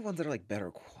trying to think of ones that are like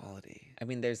better quality. I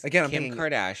mean, there's Again, I'm Kim thinking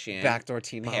Kardashian, Backdoor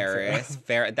Teen Mom. Paris,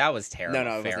 Farrah. That was terrible. No,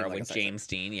 I was thinking Farrah like a with sex tape. James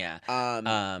Dean. Yeah.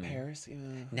 Paris. Yeah.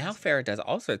 Now Farrah does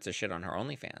all sorts of shit on her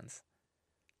OnlyFans,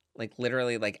 like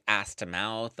literally like ass to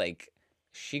mouth. Like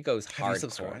she goes Have you hardcore.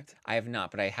 subscribed? I have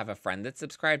not, but I have a friend that's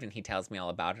subscribed, and he tells me all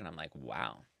about it. And I'm like,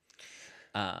 wow.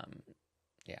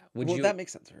 Yeah. Well, that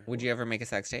makes sense. Would you ever make a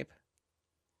sex tape?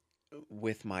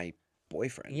 With my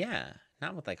boyfriend? Yeah,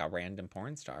 not with like a random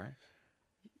porn star.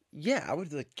 Yeah, I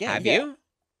would like. Yeah, Have yeah. you?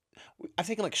 I've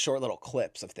taken like short little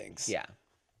clips of things. Yeah.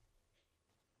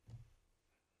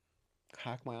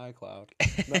 Hack my iCloud.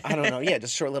 No, I don't know. Yeah,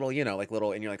 just short little, like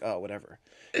little, and you're like, oh, whatever.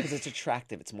 Because it's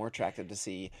attractive. It's more attractive to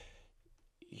see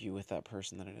you with that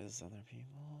person than it is other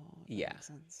people. If that Yeah. makes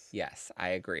sense. Yes, I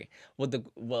agree.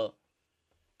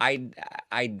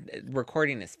 I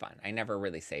recording is fun. I never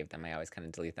really save them. I always kind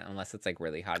of delete them unless it's like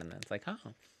really hot, and then it's like, oh,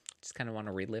 just kind of want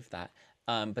to relive that.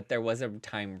 But there was a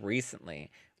time recently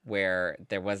where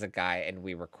there was a guy and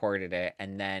we recorded it,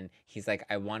 and then he's like,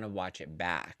 I want to watch it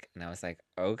back, and I was like,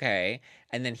 okay.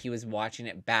 And then he was watching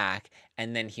it back,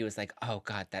 and then he was like, oh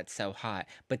God, that's so hot.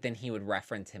 But then he would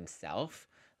reference himself.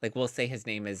 Like, we'll say his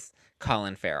name is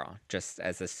Colin Farrell, just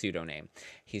as a pseudonym.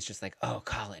 He's just like, oh,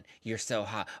 Colin, you're so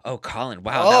hot. Oh, Colin,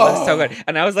 wow, that looks so good.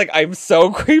 And I was like, I'm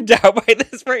so creeped out by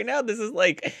this right now. This is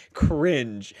like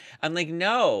cringe. I'm like,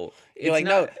 no. You're like,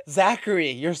 no,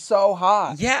 Zachary, you're so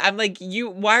hot. Yeah, I'm like,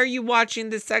 why are you watching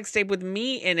this sex tape with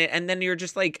me in it? And then you're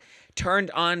just like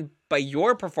turned on by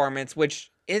your performance,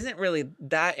 which isn't really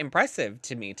that impressive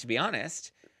to me, to be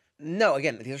honest. No,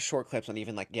 again, these are short clips, and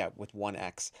even like, yeah, with one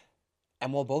X.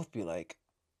 And we'll both be like,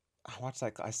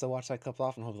 I still watch that clip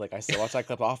often. He'll be like, I still watch that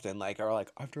clip often. Like, or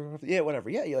like, I've jerked off. Yeah, whatever.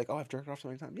 Yeah, you're like, oh, I've jerked off so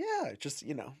many times. Yeah, just,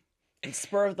 it's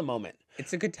spur of the moment.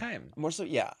 It's a good time. More so,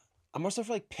 yeah. I'm more so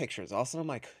for like pictures. Also, I'm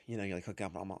like, you're like hooking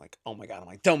up, and I'm like, oh my God. I'm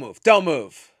like, don't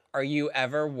move. Are you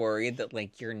ever worried that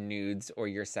like your nudes or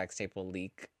your sex tape will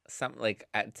leak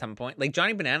at some point? Like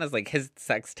Johnny Bananas, like his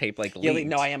sex tape leaked. Yeah,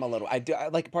 no, I am a little. I do.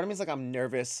 Like, part of me is like, I'm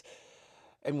nervous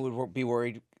and would be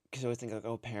worried. Because I always think like,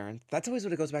 oh, parents. That's always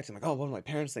what it goes back to. I'm like, oh, what do my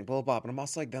parents think? Blah, blah, blah. But I'm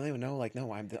also like, they don't even know. Like, no,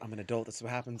 I'm an adult. This is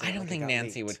what happens. I don't think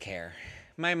Nancy would care.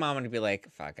 My mom would be like,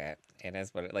 fuck it. It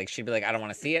is what it. Like, she'd be like, I don't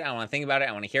want to see it. I don't want to think about it.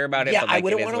 I want to hear about it. Yeah, but, like, I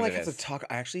wouldn't want to like have to talk.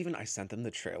 I sent them the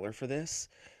trailer for this.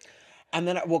 And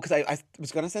then, because I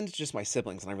was going to send it to just my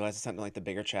siblings. And I realized I sent it to like the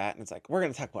bigger chat. And it's like, we're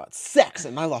going to talk about sex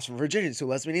and my loss from virginity to a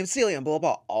lesbian named Celia and blah,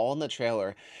 blah, blah. All in the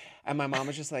trailer. And my mom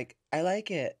was just like, I like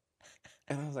it.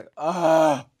 And I was like,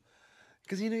 ah.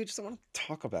 Because, you just don't want to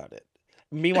talk about it.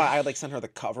 Meanwhile, I like sent her the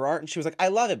cover art, and she was like, I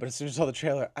love it. But as soon as I saw the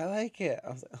trailer, I like it. I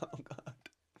was like, oh, God.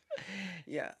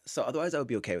 Yeah. So otherwise, I would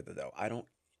be okay with it, though. I don't,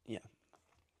 yeah.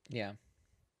 Yeah.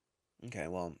 Okay,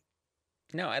 well.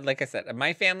 No, like I said,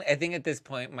 my family, I think at this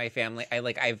point, my family,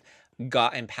 I've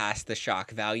gotten past the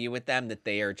shock value with them that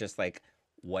they are just like,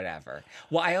 whatever.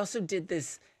 Well, I also did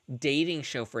this dating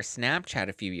show for Snapchat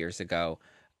a few years ago.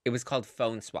 It was called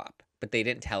Phone Swap. But they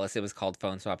didn't tell us it was called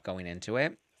Phone Swap going into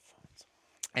it.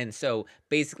 And so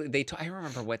basically, I don't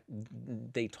remember what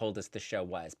they told us the show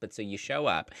was. But so you show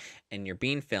up and you're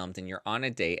being filmed and you're on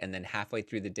a date. And then halfway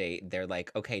through the date, they're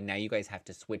like, okay, now you guys have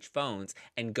to switch phones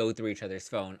and go through each other's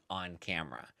phone on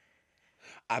camera.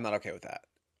 I'm not okay with that.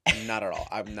 Not at all.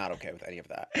 I'm not okay with any of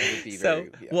that. It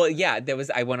would be well, yeah,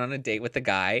 I went on a date with a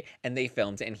guy and they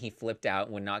filmed it and he flipped out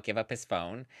and would not give up his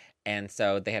phone. And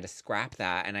so they had to scrap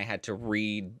that and I had to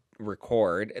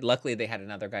record. Luckily, they had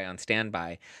another guy on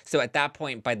standby. So at that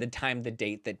point, by the time the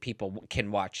date that people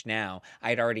can watch now,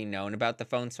 I'd already known about the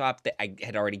phone swap. That I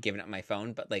had already given up my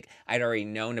phone, but like I'd already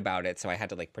known about it. So I had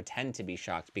to like pretend to be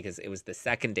shocked because it was the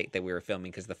second date that we were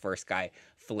filming because the first guy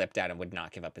flipped out and would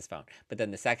not give up his phone. But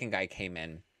then the second guy came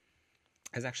in.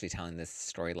 I was actually telling this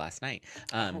story last night.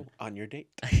 On your date?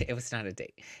 It was not a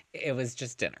date. It was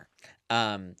just dinner.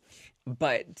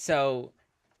 But so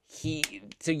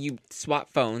you swap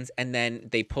phones and then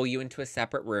they pull you into a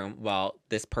separate room while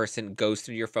this person goes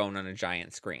through your phone on a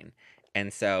giant screen.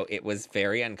 And so it was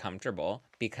very uncomfortable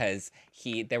because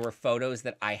there were photos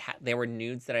that I had, there were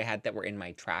nudes that I had that were in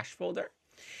my trash folder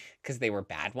because they were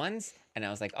bad ones. And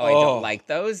I was like, I don't like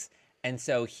those. And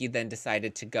so he then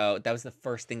decided to go. That was the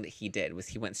first thing that he did was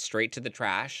he went straight to the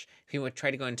trash. He would try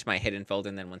to go into my hidden folder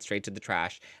and then went straight to the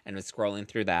trash and was scrolling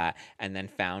through that and then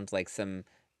found like some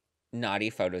naughty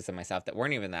photos of myself that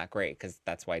weren't even that great because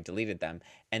that's why I deleted them.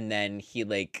 And then he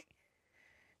like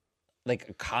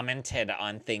like commented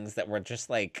on things that were just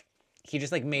like he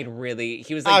just like made really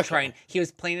he was like he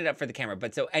was playing it up for the camera.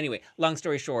 But so anyway, long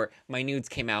story short, my nudes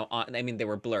came out on, I mean they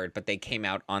were blurred, but they came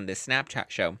out on this Snapchat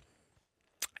show.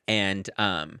 And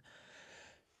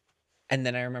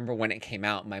then I remember when it came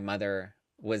out, my mother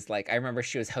was like, I remember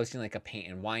she was hosting like a paint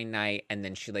and wine night, and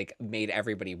then she like made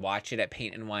everybody watch it at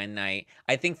paint and wine night.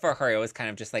 I think for her it was kind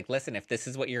of just like, listen, if this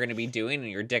is what you're going to be doing and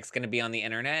your dick's going to be on the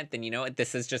internet, then you know what,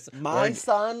 this is just my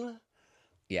son.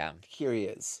 Yeah, here he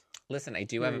is. Listen, I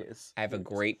have a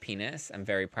great penis. I'm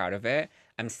very proud of it.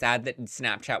 I'm sad that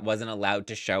Snapchat wasn't allowed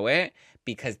to show it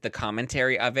because the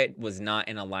commentary of it was not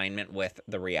in alignment with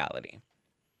the reality.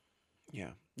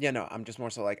 Yeah. Yeah, no, I'm just more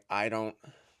so like, I don't...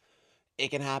 It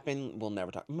can happen. We'll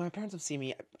never talk. My parents have seen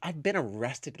me. I've been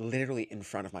arrested literally in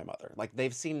front of my mother. Like,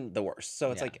 they've seen the worst.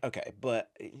 So it's like, okay, but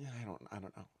I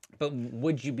don't know. But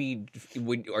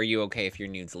are you okay if your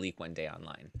nudes leak one day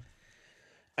online?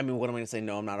 I mean, what am I going to say?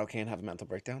 No, I'm not okay and have a mental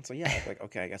breakdown? So yeah, like,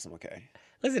 okay, I guess I'm okay.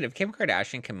 Listen, if Kim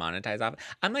Kardashian can monetize off,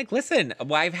 I'm like, listen,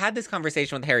 well, I've had this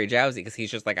conversation with Harry Jowsey because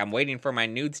he's just like, I'm waiting for my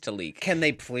nudes to leak. Can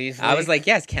they please leak? I was like,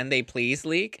 yes, can they please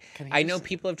leak? I know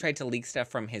people have tried to leak stuff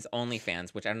from his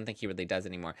OnlyFans, which I don't think he really does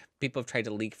anymore. People have tried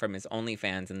to leak from his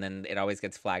OnlyFans, and then it always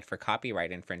gets flagged for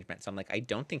copyright infringement. So I'm like, I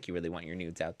don't think you really want your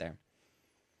nudes out there.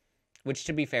 Which,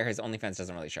 to be fair, his OnlyFans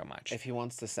doesn't really show much. If he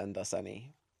wants to send us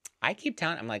any. I keep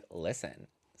telling I'm like, listen,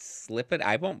 slip it.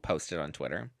 I won't post it on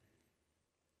Twitter.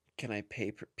 Can I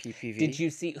pay PPV? Did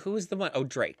you see who's the one? Oh,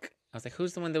 Drake. I was like,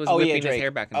 who's the one that was whipping his hair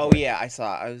back and forth? Oh yeah, I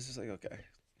saw. I was just like, okay.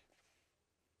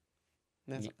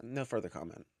 No further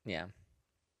comment. Yeah.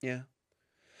 Yeah.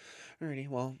 Alrighty.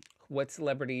 Well, what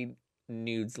celebrity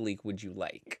nudes leak would you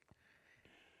like?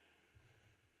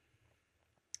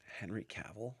 Henry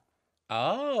Cavill.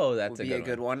 Oh, that's would be a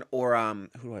good one. Or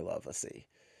who do I love? Let's see.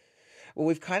 Well,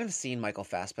 we've kind of seen Michael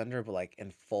Fassbender, but like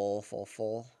in full.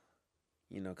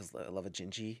 You know, because I love a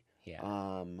Gingy. Yeah.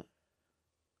 Who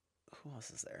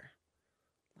else is there?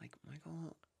 Like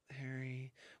Michael,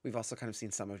 Harry. We've also kind of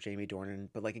seen some of Jamie Dornan,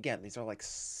 but like again, these are like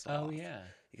soft. Oh yeah.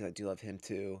 Because I do love him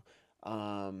too.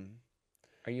 Are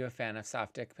you a fan of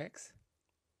soft dick pics?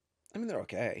 I mean, they're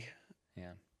okay.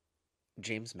 Yeah.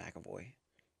 James McAvoy. I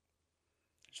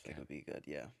just think would be good.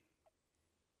 Yeah.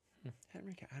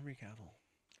 Henry Cavill.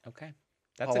 Okay.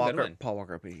 That's a good one. Paul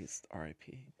Walker, but he's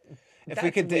R.I.P. If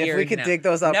we could dig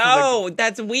those up. No,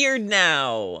 that's weird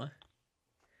now.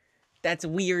 That's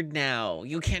weird now.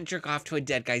 You can't jerk off to a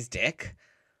dead guy's dick.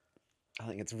 I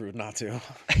think it's rude not to.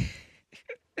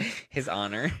 His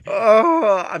honor.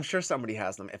 Oh, I'm sure somebody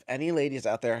has them. If any ladies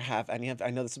out there have any of, I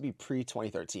know this would be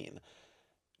pre-2013.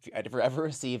 If you ever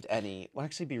received any, well,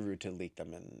 actually be rude to leak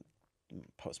them in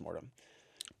post-mortem.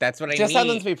 That's what I just send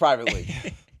them to me privately.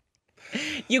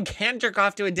 You can't jerk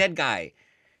off to a dead guy.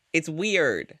 It's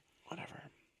weird. Whatever.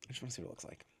 I just want to see what it looks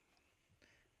like.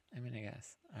 I mean, I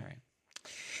guess.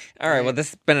 All right. Well, this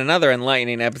has been another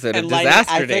enlightening episode of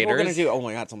Disaster Daters. I think we're gonna do. Oh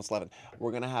my God, it's almost 11.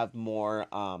 We're gonna have more.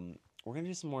 We're gonna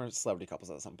do some more celebrity couples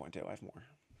at some point too. I have more.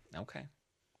 Okay.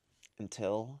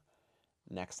 Until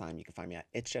next time, you can find me at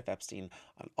It's Jeff Epstein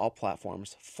on all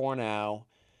platforms. For now.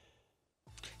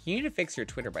 You need to fix your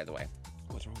Twitter, by the way.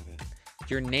 What's wrong with it?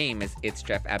 Your name is It's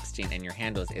Jeff Epstein, and your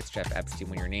handle is It's Jeff Epstein,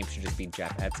 when your name should just be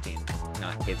Jeff Epstein,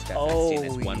 not It's Jeff Epstein.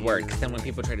 It's one word. Because then when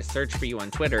people try to search for you on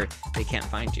Twitter, they can't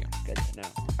find you. Good to know.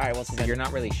 All right, well, so you're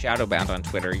not really shadow bound on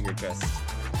Twitter. You're just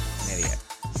an idiot.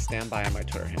 Stand by on my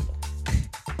Twitter handle.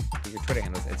 Your Twitter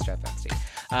handle is It's Jeff Epstein.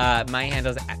 My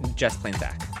handle is Just Plain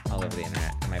Zach all over the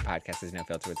internet. And my podcast is No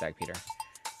Filter with Zach Peter.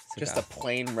 So just a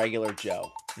plain regular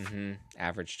Joe. Mm-hmm.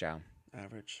 Average Joe.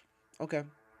 Average. Okay.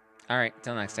 All right.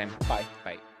 Till next time. Bye.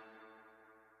 Bye.